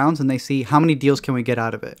test the grounds and they see how many deals can we get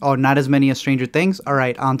out of it. Oh, not as many as Stranger Things. All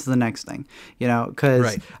right, on to the next thing. You know,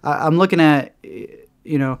 because I'm looking at,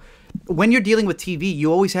 you know, when you're dealing with TV,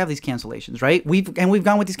 you always have these cancellations, right? We've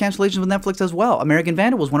gone with these cancellations with Netflix as well. American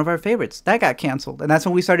Vandal was one of our favorites. That got canceled. And that's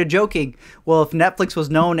when we started joking, well, if Netflix was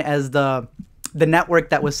known as the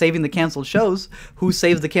network that was saving the canceled shows, who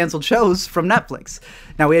saves the canceled shows from Netflix?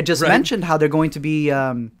 Now, we had just mentioned how they're going to be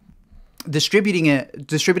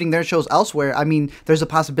distributing their shows elsewhere. I mean, there's a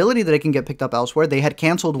possibility that it can get picked up elsewhere. They had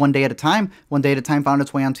canceled One Day at a Time. One Day at a Time found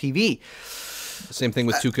its way on TV. Same thing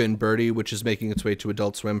with Tuca and Birdie, which is making its way to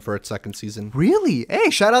Adult Swim for its 2nd season. Really? Hey,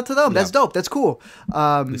 shout out to them. That's dope. That's cool.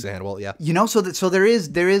 Lisa Hanwell, yeah. You know, so there is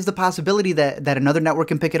the possibility that another network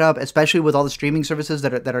can pick it up, especially with all the streaming services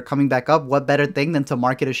that are coming back up. What better thing than to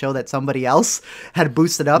market a show that somebody else had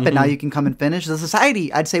boosted up, and now you can come and finish? The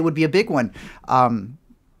Society, I'd say, would be a big one.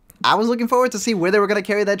 I was looking forward to see where they were going to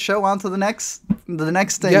carry that show on to the next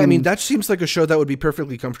thing. Yeah, I mean, that seems like a show that would be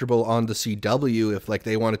perfectly comfortable on the CW if, like,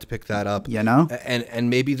 they wanted to pick that up. You know?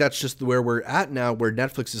 And maybe that's just where we're at now, where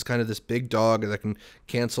Netflix is kind of this big dog that can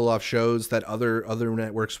cancel off shows that other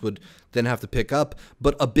networks would then have to pick up.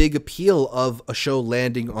 But a big appeal of a show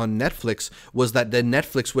landing on Netflix was that then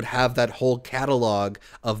Netflix would have that whole catalog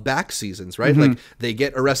of back seasons, right? Like, they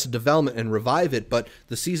get Arrested Development and revive it, but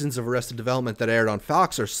the seasons of Arrested Development that aired on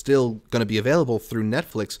Fox are still going to be available through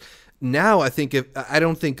Netflix. Now, I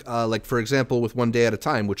don't think, like, for example, with One Day at a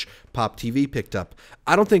Time, which Pop TV picked up,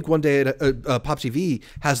 I don't think Pop TV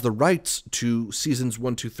has the rights to seasons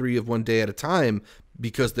 1, 2, 3 of One Day at a Time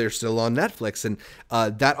because they're still on Netflix. And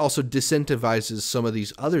that also disincentivizes some of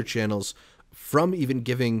these other channels from even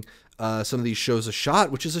giving some of these shows a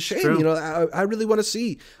shot, which is a shame. True. You know, I really want to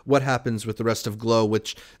see what happens with the rest of Glow,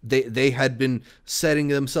 which they had been setting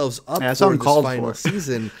themselves up for this final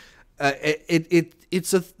season.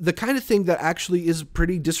 It's the kind of thing that actually is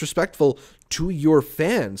pretty disrespectful to your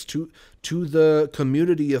fans, to the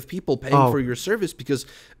community of people paying for your service, because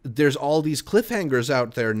there's all these cliffhangers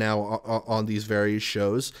out there now on these various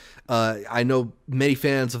shows. I know many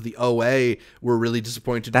fans of the OA were really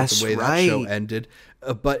disappointed with the way that show ended,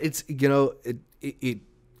 but it's, you know, it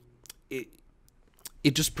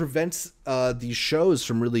just prevents these shows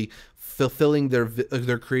from really fulfilling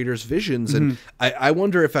their creators' visions. And I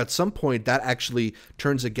wonder if at some point that actually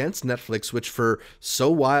turns against Netflix, which for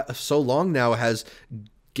so long now has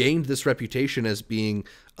gained this reputation as being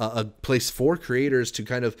a place for creators to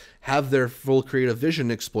kind of have their full creative vision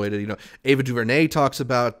exploited. You know, Ava DuVernay talks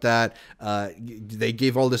about that. They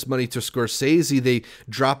gave all this money to Scorsese. They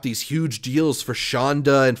dropped these huge deals for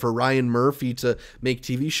Shonda and for Ryan Murphy to make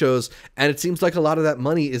TV shows. And it seems like a lot of that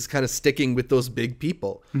money is kind of sticking with those big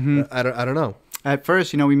people. I don't know. At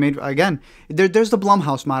first, you know, we made, again, there's the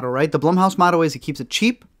Blumhouse model, right? The Blumhouse model is he keeps it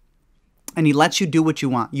cheap and he lets you do what you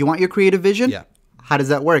want. You want your creative vision? Yeah. How does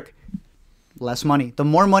that work? Less money. The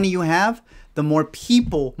more money you have, the more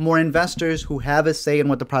people, more investors who have a say in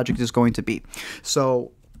what the project is going to be.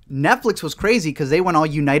 So Netflix was crazy because they went all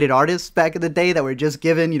United Artists back in the day that were just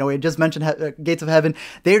given, you know, we had just mentioned Gates of Heaven.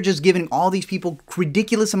 They're just giving all these people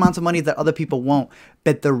ridiculous amounts of money that other people won't.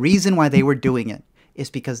 But the reason why they were doing it is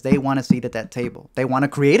because they want a seat at that table. They want to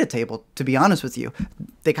create a table, to be honest with you.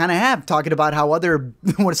 They kind of have, talking about how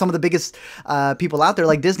some of the biggest people out there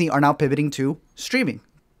like Disney are now pivoting to streaming.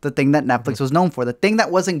 The thing that Netflix was known for, the thing that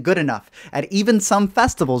wasn't good enough at even some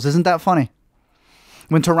festivals. Isn't that funny?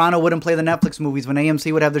 When Toronto wouldn't play the Netflix movies, when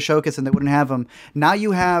AMC would have the showcase and they wouldn't have them. Now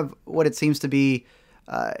you have what it seems to be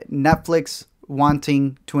Netflix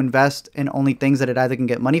wanting to invest in only things that it either can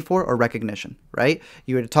get money for or recognition, right?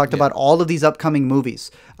 You had talked about all of these upcoming movies.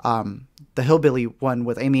 The Hillbilly one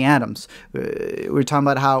with Amy Adams. We were talking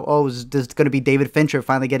about how, there's going to be David Fincher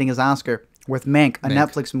finally getting his Oscar with Mank, a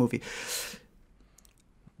Netflix movie.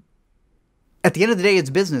 at the end of the day, it's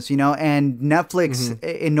business, you know, and Netflix,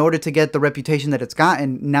 in order to get the reputation that it's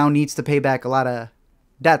gotten, now needs to pay back a lot of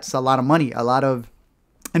debts, a lot of money, a lot of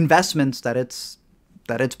investments that it's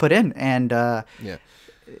put in. And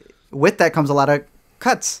with that comes a lot of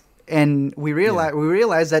cuts. And we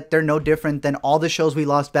realize that they're no different than all the shows we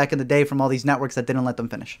lost back in the day from all these networks that didn't let them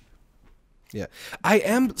finish. Yeah. I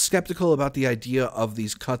am skeptical about the idea of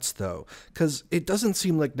these cuts, though, because it doesn't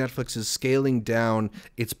seem like Netflix is scaling down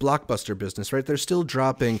its blockbuster business, right? They're still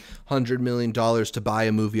dropping $100 million to buy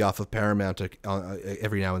a movie off of Paramount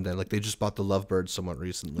every now and then. Like, they just bought The Lovebirds somewhat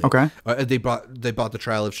recently. Okay. They bought The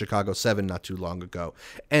Trial of Chicago 7 not too long ago.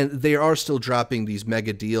 And they are still dropping these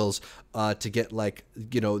mega deals to get, like,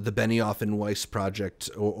 you know, the Benioff and Weiss project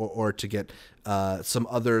or to get some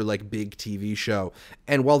other, like, big TV show.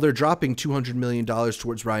 And while they're dropping $200 million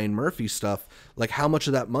towards Ryan Murphy stuff, like, how much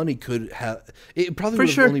of that money could have... It probably would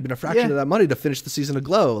have only been a fraction of that money to finish the season of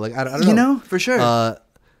Glow. Like, I don't know. You know, for sure.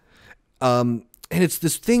 And it's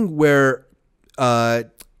this thing where... a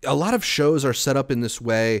lot of shows are set up in this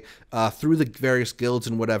way through the various guilds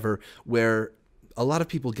and whatever, where a lot of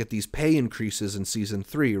people get these pay increases in season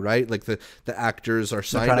 3, right? Like the actors are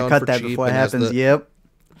signed on for cheap. Before it happens. Yep.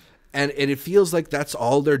 And it feels like that's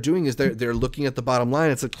all they're doing is they're looking at the bottom line.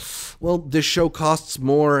 It's like, well, this show costs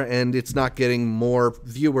more and it's not getting more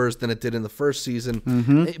viewers than it did in the first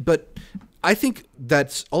season. But I think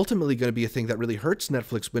that's ultimately going to be a thing that really hurts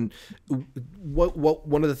Netflix when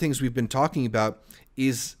one of the things we've been talking about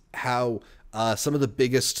is how some of the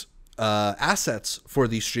biggest assets for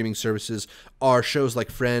these streaming services are shows like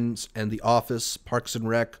Friends and The Office, Parks and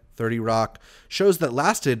Rec, 30 Rock, shows that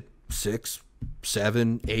lasted 6,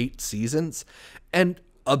 7, 8 seasons. And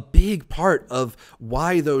a big part of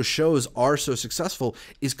why those shows are so successful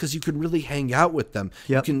is because you can really hang out with them.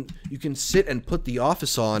 Yep. You can sit and put The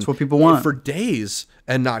Office on That's what people want. For days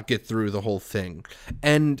and not get through the whole thing.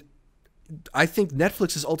 And I think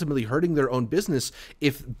Netflix is ultimately hurting their own business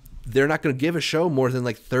if they're not going to give a show more than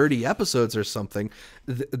like 30 episodes or something.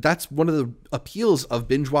 That's one of the appeals of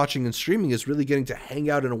binge watching and streaming, is really getting to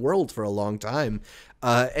hang out in a world for a long time.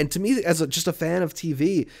 And to me, as just a fan of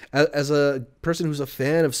TV, as a person who's a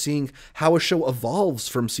fan of seeing how a show evolves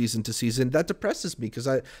from season to season, that depresses me, because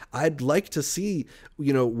I'd like to see,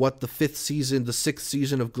 you know, what the 5th season, the 6th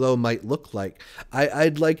season of Glow might look like.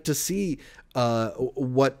 I'd like to see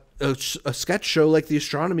what a sketch show like The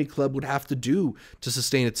Astronomy Club would have to do to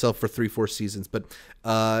sustain itself for 3-4 seasons. But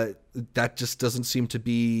that just doesn't seem to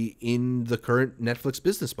be in the current Netflix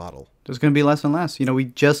business model. There's going to be less and less. You know, we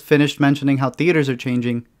just finished mentioning how theaters are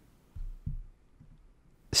changing.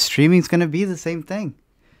 Streaming's going to be the same thing.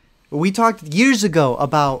 We talked years ago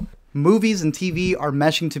about movies and TV are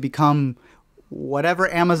meshing to become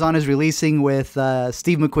whatever Amazon is releasing with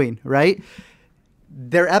Steve McQueen, right?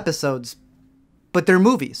 They're episodes, but they're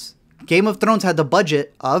movies. Game of Thrones had the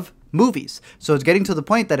budget of movies. So it's getting to the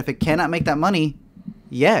point that if it cannot make that money,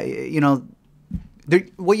 yeah, you know,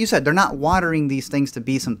 what you said, they're not watering these things to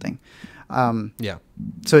be something. Yeah.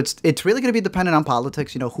 So it's really going to be dependent on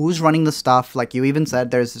politics, you know, who's running the stuff. Like you even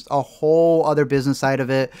said, there's a whole other business side of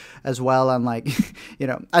it as well. On like, you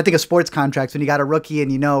know, I think of sports contracts when you got a rookie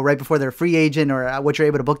and you know right before they're a free agent or what you're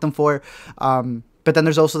able to book them for. But then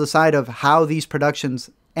there's also the side of how these productions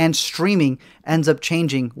and streaming ends up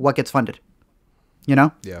changing what gets funded, you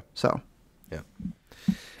know? Yeah. So, yeah,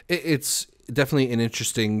 it's definitely an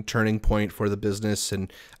interesting turning point for the business.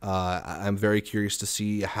 And I'm very curious to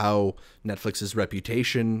see how Netflix's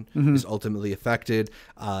reputation is ultimately affected.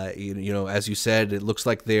 You know, as you said, it looks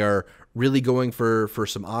like they are really going for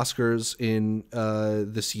some Oscars in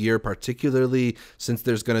this year, particularly since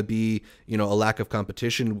there's going to be, you know, a lack of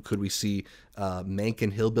competition. Could we see Mank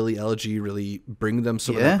and Hillbilly Elegy really bring them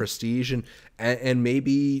some of the prestige, and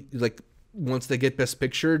maybe like once they get Best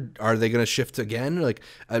Picture, are they going to shift again? Like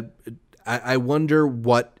I wonder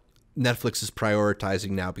what Netflix is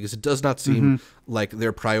prioritizing now, because it does not seem like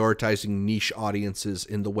they're prioritizing niche audiences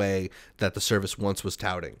in the way that the service once was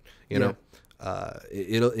touting. You know,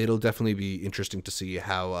 it'll definitely be interesting to see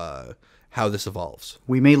how this evolves.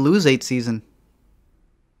 We may lose 8 seasons,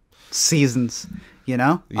 you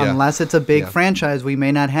know, unless it's a big franchise. We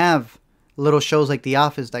may not have little shows like The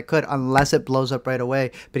Office that could, unless it blows up right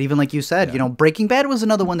away. But even like you said, you know, Breaking Bad was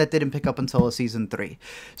another one that didn't pick up until season 3.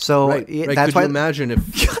 So right. That's could you imagine if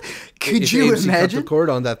could you AMC imagine cut the cord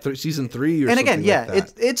on that season 3 or and something again, like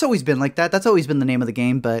that? it's always been like that. That's always been the name of the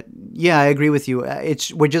game. But yeah, I agree with you.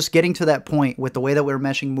 We're just getting to that point with the way that we're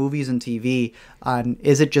meshing movies and TV on.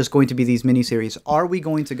 Is it just going to be these miniseries? Are we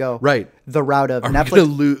going to go the route of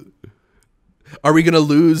Netflix? Are we going to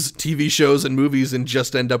lose TV shows and movies and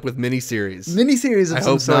just end up with miniseries? Miniseries of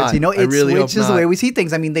some sorts. Not. It switches the way we see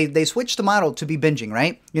things. I mean, they switched the model to be binging,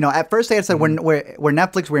 right? At first they had said, we're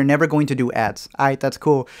Netflix, we're never going to do ads. All right, that's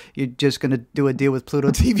cool. You're just going to do a deal with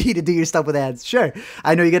PlutoTV to do your stuff with ads. Sure.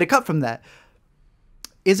 I know you get a cut from that.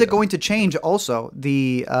 Is it going to change also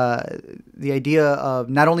the idea of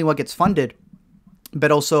not only what gets funded,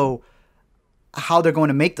 but also how they're going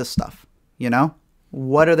to make this stuff,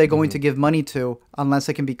 What are they going to give money to unless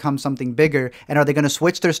it can become something bigger? And are they going to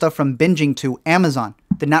switch their stuff from binging to Amazon?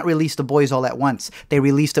 Did not release The Boys all at once. They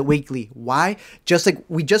released it weekly. Why? Just like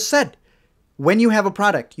we just said, when you have a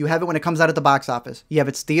product, you have it when it comes out at the box office. You have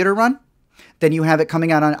its theater run, then you have it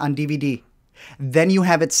coming out on DVD. Then you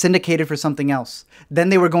have it syndicated for something else. Then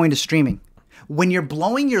they were going to streaming. When you're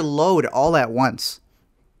blowing your load all at once,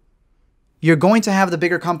 you're going to have the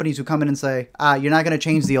bigger companies who come in and say, you're not going to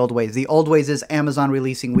change the old ways. The old ways is Amazon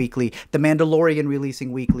releasing weekly, The Mandalorian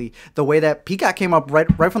releasing weekly. The way that Peacock came up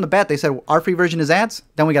right from the bat, they said, our free version is ads,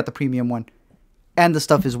 then we got the premium one. And the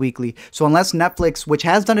stuff is weekly. So unless Netflix, which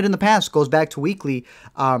has done it in the past, goes back to weekly,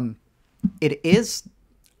 it is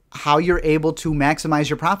how you're able to maximize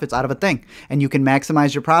your profits out of a thing. And you can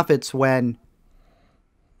maximize your profits when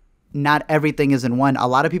not everything is in one. A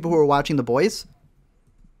lot of people who are watching The Boys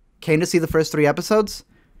came to see the first 3 episodes.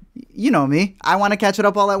 You know me. I want to catch it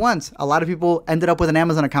up all at once. A lot of people ended up with an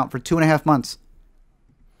Amazon account for 2.5 months.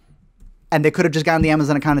 And they could have just gotten the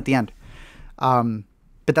Amazon account at the end.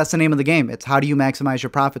 But that's the name of the game. It's how do you maximize your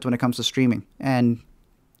profits when it comes to streaming? And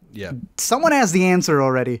someone has the answer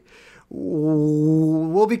already.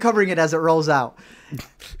 We'll be covering it as it rolls out.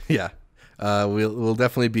 Yeah. We'll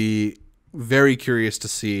definitely be very curious to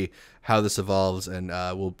see how this evolves, and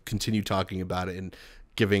we'll continue talking about it and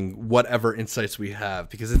giving whatever insights we have,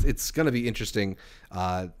 because it's going to be interesting.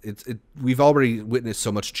 We've already witnessed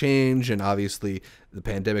so much change, and obviously the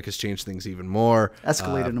pandemic has changed things even more.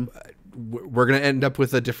 Escalated them. We're going to end up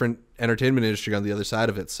with a different entertainment industry on the other side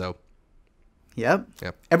of it. So, yep.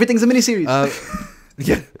 Everything's a miniseries.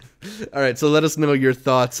 Yeah. All right, so let us know your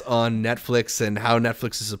thoughts on Netflix and how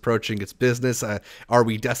Netflix is approaching its business. Are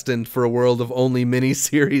we destined for a world of only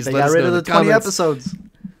miniseries? They got rid of the 20 episodes.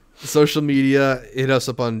 Social media, hit us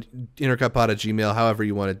up on intercutpod@gmail.com, however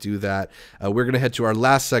you want to do that. We're going to head to our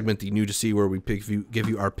last segment, the New to See, where we give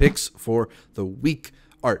you our picks for the week.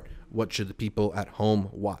 Art, what should the people at home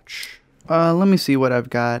watch? Let me see what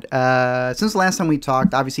I've got. Since the last time we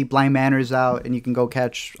talked, obviously Bly Manor is out, and you can go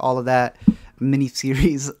catch all of that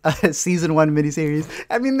miniseries, season 1 miniseries.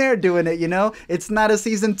 I mean, they're doing it, It's not a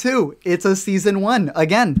season 2; it's a season 1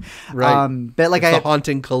 again. Right. But like it's the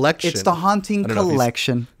Haunting Collection. It's the Haunting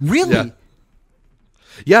Collection. Really? Yeah.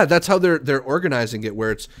 Yeah, that's how they're organizing it.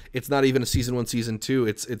 Where it's not even a season 1, season 2.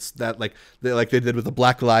 It's that like they did with the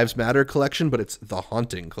Black Lives Matter collection, but it's the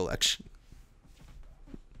Haunting Collection.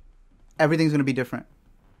 Everything's gonna be different.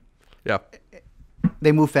 Yeah.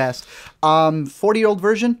 They move fast. 40-year-old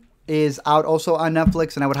version is out also on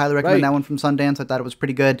Netflix, and I would highly recommend that one from Sundance. I thought it was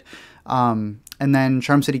pretty good. And then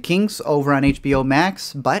Charm City Kings over on HBO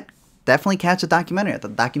Max, but definitely catch the documentary. I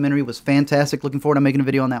thought the documentary was fantastic. Looking forward to making a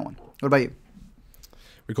video on that one. What about you?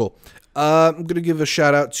 Pretty cool. I'm going to give a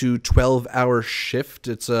shout out to 12-Hour Shift.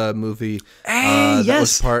 It's a movie that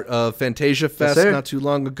was part of Fantasia Fest not too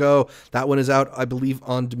long ago. That one is out, I believe,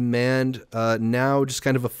 on demand now. Just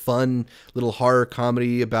kind of a fun little horror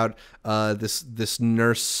comedy about this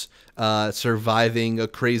nurse surviving a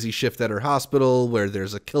crazy shift at her hospital where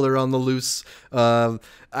there's a killer on the loose.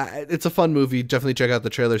 It's a fun movie. Definitely check out the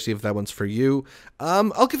trailer, see if that one's for you.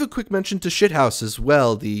 I'll give a quick mention to Shithouse as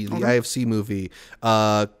well, the IFC movie.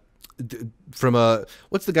 From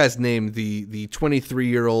what's the guy's name? The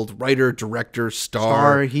 23-year-old writer, director,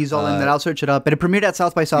 star. He's all in that. I'll search it up. But it premiered at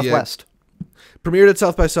South by Southwest. Premiered at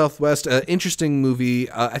South by Southwest. Interesting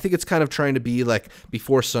movie. I think it's kind of trying to be like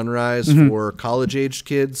Before Sunrise for college-aged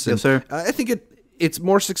kids. And yes, sir. I think it's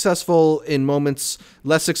more successful in moments,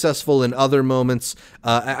 less successful in other moments.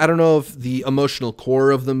 I don't know if the emotional core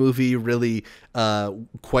of the movie really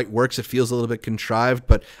quite works. It feels a little bit contrived,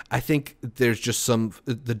 but I think there's just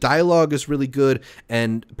the dialogue is really good,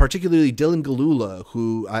 and particularly Dylan Galula,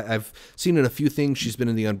 who I've seen in a few things. She's been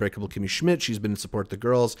in The Unbreakable Kimmy Schmidt. She's been in Support the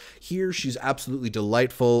Girls. Here, she's absolutely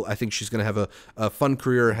delightful. I think she's going to have a fun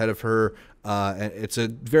career ahead of her. It's a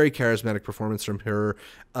very charismatic performance from her.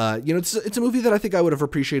 It's a movie that I think I would have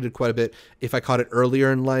appreciated quite a bit if I caught it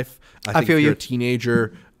earlier in life. I think if you're a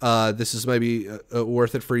teenager, this is maybe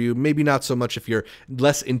worth it for you. Maybe not so much if you're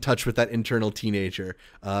less in touch with that internal teenager.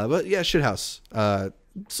 But yeah, Shithouse.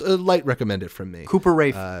 It's a light recommended from me. Cooper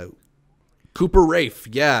Rafe. Cooper Rafe.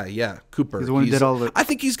 Yeah, Cooper. He's the one who did all the... I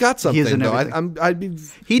think he's got something, though. I'd be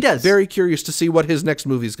very curious to see what his next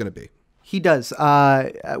movie is going to be. He does.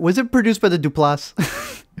 Was it produced by the Duplass?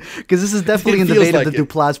 Because this is definitely in the vein of the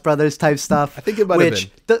Duplass brothers type stuff. I think it might have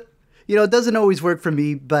been. It doesn't always work for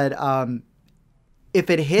me, but if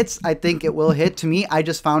it hits, I think it will hit. To me, I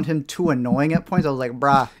just found him too annoying at points. I was like,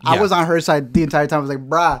 brah. Yeah. I was on her side the entire time. I was like,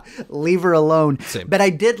 brah, leave her alone. Same. But I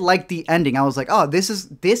did like the ending. I was like, oh, this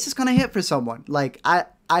is going to hit for someone. Like, I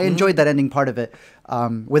enjoyed that ending part of it,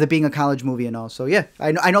 with it being a college movie and all. So, yeah,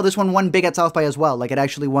 I know this one won big at South by as well. Like, it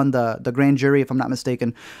actually won the grand jury, if I'm not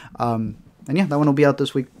mistaken. And, yeah, that one will be out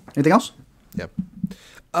this week. Anything else? Yep.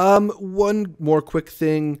 One more quick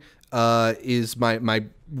thing is my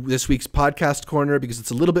this week's podcast corner, because it's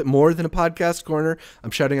a little bit more than a podcast corner.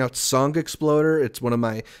 I'm shouting out Song Exploder. It's one of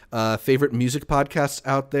my favorite music podcasts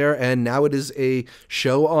out there, and now it is a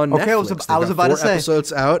show on Netflix. I was about to say 4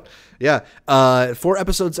 episodes out. Yeah, 4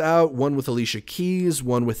 episodes out. One with Alicia Keys,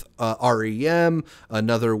 one with REM,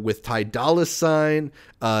 another with Ty Dolla $ign.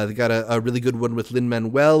 They got a really good one with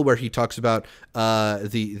Lin-Manuel, where he talks about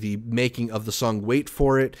the making of the song "Wait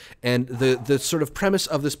for It," and the sort of premise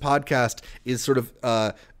of this podcast is sort of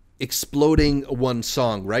exploding one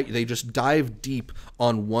song, right? They just dive deep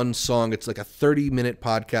on one song. It's like a 30-minute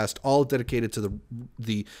podcast, all dedicated to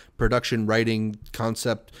the production, writing,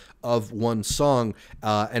 concept of one song.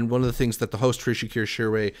 And one of the things that the host, Trishikir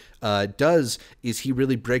Shirway, does is he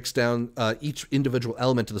really breaks down each individual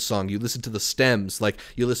element of the song. You listen to the stems, like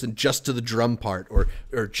you listen just to the drum part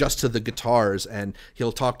or just to the guitars, and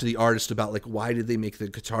he'll talk to the artist about like, why did they make the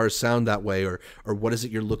guitars sound that way, or what is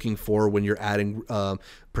it you're looking for when you're adding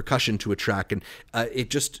percussion to a track. And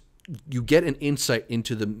you get an insight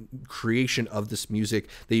into the creation of this music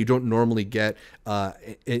that you don't normally get. And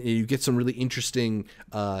you get some really interesting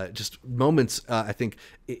just moments, I think,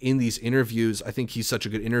 in these interviews. I think he's such a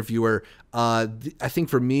good interviewer. I think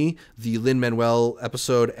for me, the Lin-Manuel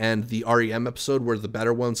episode and the REM episode were the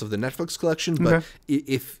better ones of the Netflix collection. But Okay.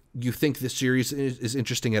 If you think this series is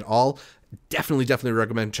interesting at all, definitely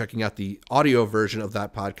recommend checking out the audio version of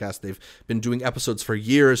that podcast. They've been doing episodes for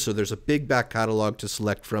years, so there's a big back catalog to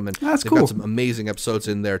select from, and That's they've cool. got some amazing episodes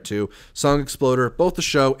in there too. Song Exploder, both the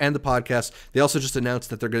show and the podcast. They also just announced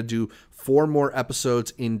that they're going to do 4 more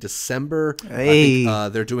episodes in December. Hey. I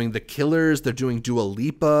think, they're doing The Killers, they're doing Dua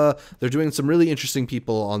Lipa, they're doing some really interesting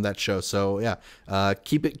people on that show. So yeah,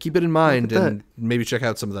 keep it in mind and maybe check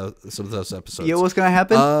out some of those episodes. You know what's gonna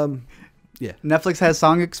happen? Yeah. Netflix has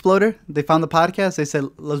Song Exploder. They found the podcast. They said,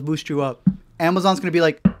 let's boost you up. Amazon's going to be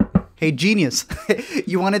like, hey, genius,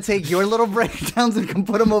 you want to take your little breakdowns and come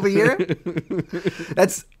put them over here?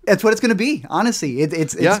 That's what it's going to be, honestly.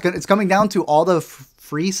 It's coming down to all the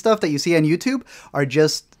free stuff that you see on YouTube are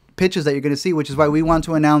just pitches that you're going to see, which is why we want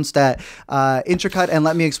to announce that Intracut and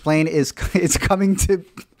Let Me Explain it's coming to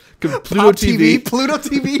Pluto TV. Pluto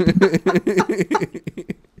TV.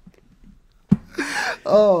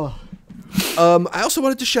 Oh. I also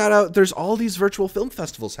wanted to shout out, there's all these virtual film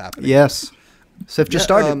festivals happening. Yes. SIF just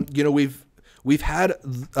started. We've had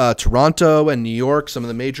Toronto and New York, some of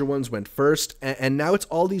the major ones went first, and now it's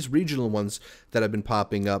all these regional ones that have been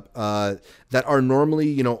popping up that are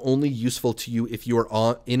normally, only useful to you if you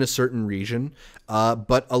are in a certain region.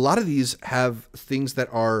 But a lot of these have things that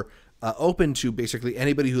are open to basically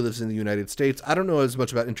anybody who lives in the United States. I don't know as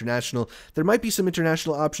much about international. There might be some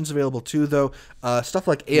international options available too, though. Stuff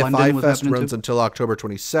like AFI Fest runs until October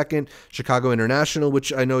 22nd. Chicago International,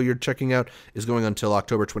 which I know you're checking out, is going until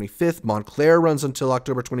October 25th. Montclair runs until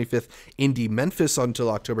October 25th. Indie Memphis until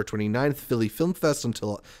October 29th. Philly Film Fest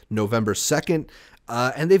until November 2nd.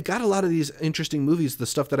 And they've got a lot of these interesting movies, the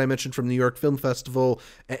stuff that I mentioned from New York Film Festival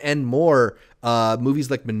and more. Movies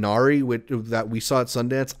like Minari that we saw at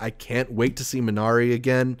Sundance. I can't wait to see Minari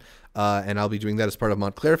again. And I'll be doing that as part of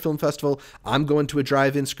Montclair Film Festival. I'm going to a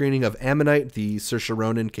drive-in screening of Ammonite, the Saoirse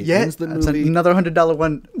Ronan, Kate Winslet movie. It's another $100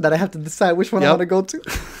 one that I have to decide which one I want to go to.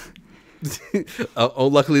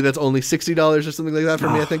 Luckily that's only $60 or something like that for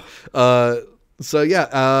me, I think. So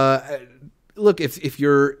yeah, look, if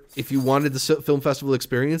you wanted the film festival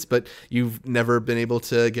experience, but you've never been able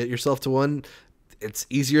to get yourself to one, it's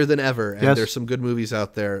easier than ever. And there's some good movies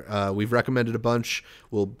out there. We've recommended a bunch.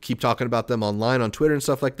 We'll keep talking about them online on Twitter and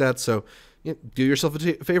stuff like that. So do yourself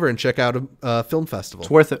a favor and check out a film festival.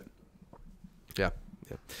 It's worth it. Yeah.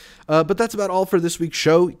 But that's about all for this week's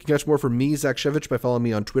show. You can catch more from me, Zach Shevich, by following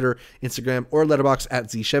me on Twitter, Instagram, or Letterboxd at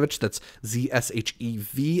ZShevich. That's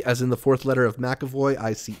ZSHEV, as in the fourth letter of McAvoy,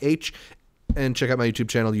 ICH. And check out my YouTube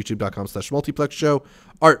channel, youtube.com/multiplexshow.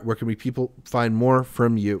 Art, where can we people find more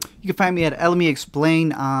from you? You can find me at LME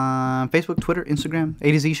Explain on Facebook, Twitter, Instagram,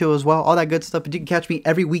 A to Z Show as well, all that good stuff. But you can catch me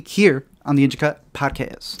every week here on the Intercut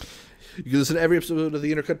Podcast. You can listen to every episode of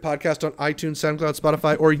the Intercut Podcast on iTunes, SoundCloud,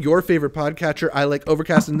 Spotify, or your favorite podcatcher. I like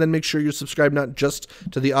Overcast, and then make sure you're subscribed not just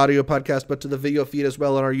to the audio podcast, but to the video feed as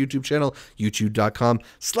well on our YouTube channel,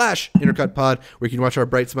 youtube.com/IntercutPod, where you can watch our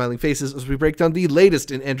bright, smiling faces as we break down the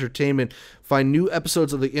latest in entertainment. Find new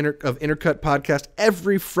episodes of the Intercut Podcast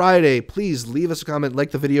every Friday. Please leave us a comment,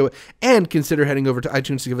 like the video, and consider heading over to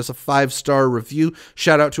iTunes to give us a 5-star review.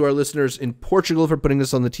 Shout out to our listeners in Portugal for putting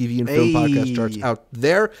us on the TV and film podcast charts out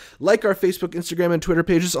there. Like our Facebook, Instagram, and Twitter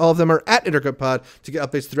pages. All of them are at IntercutPod to get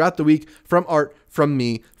updates throughout the week from Art, from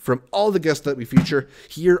me, from all the guests that we feature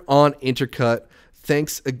here on Intercut.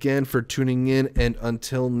 Thanks again for tuning in, and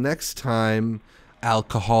until next time, I'll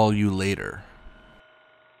call you later.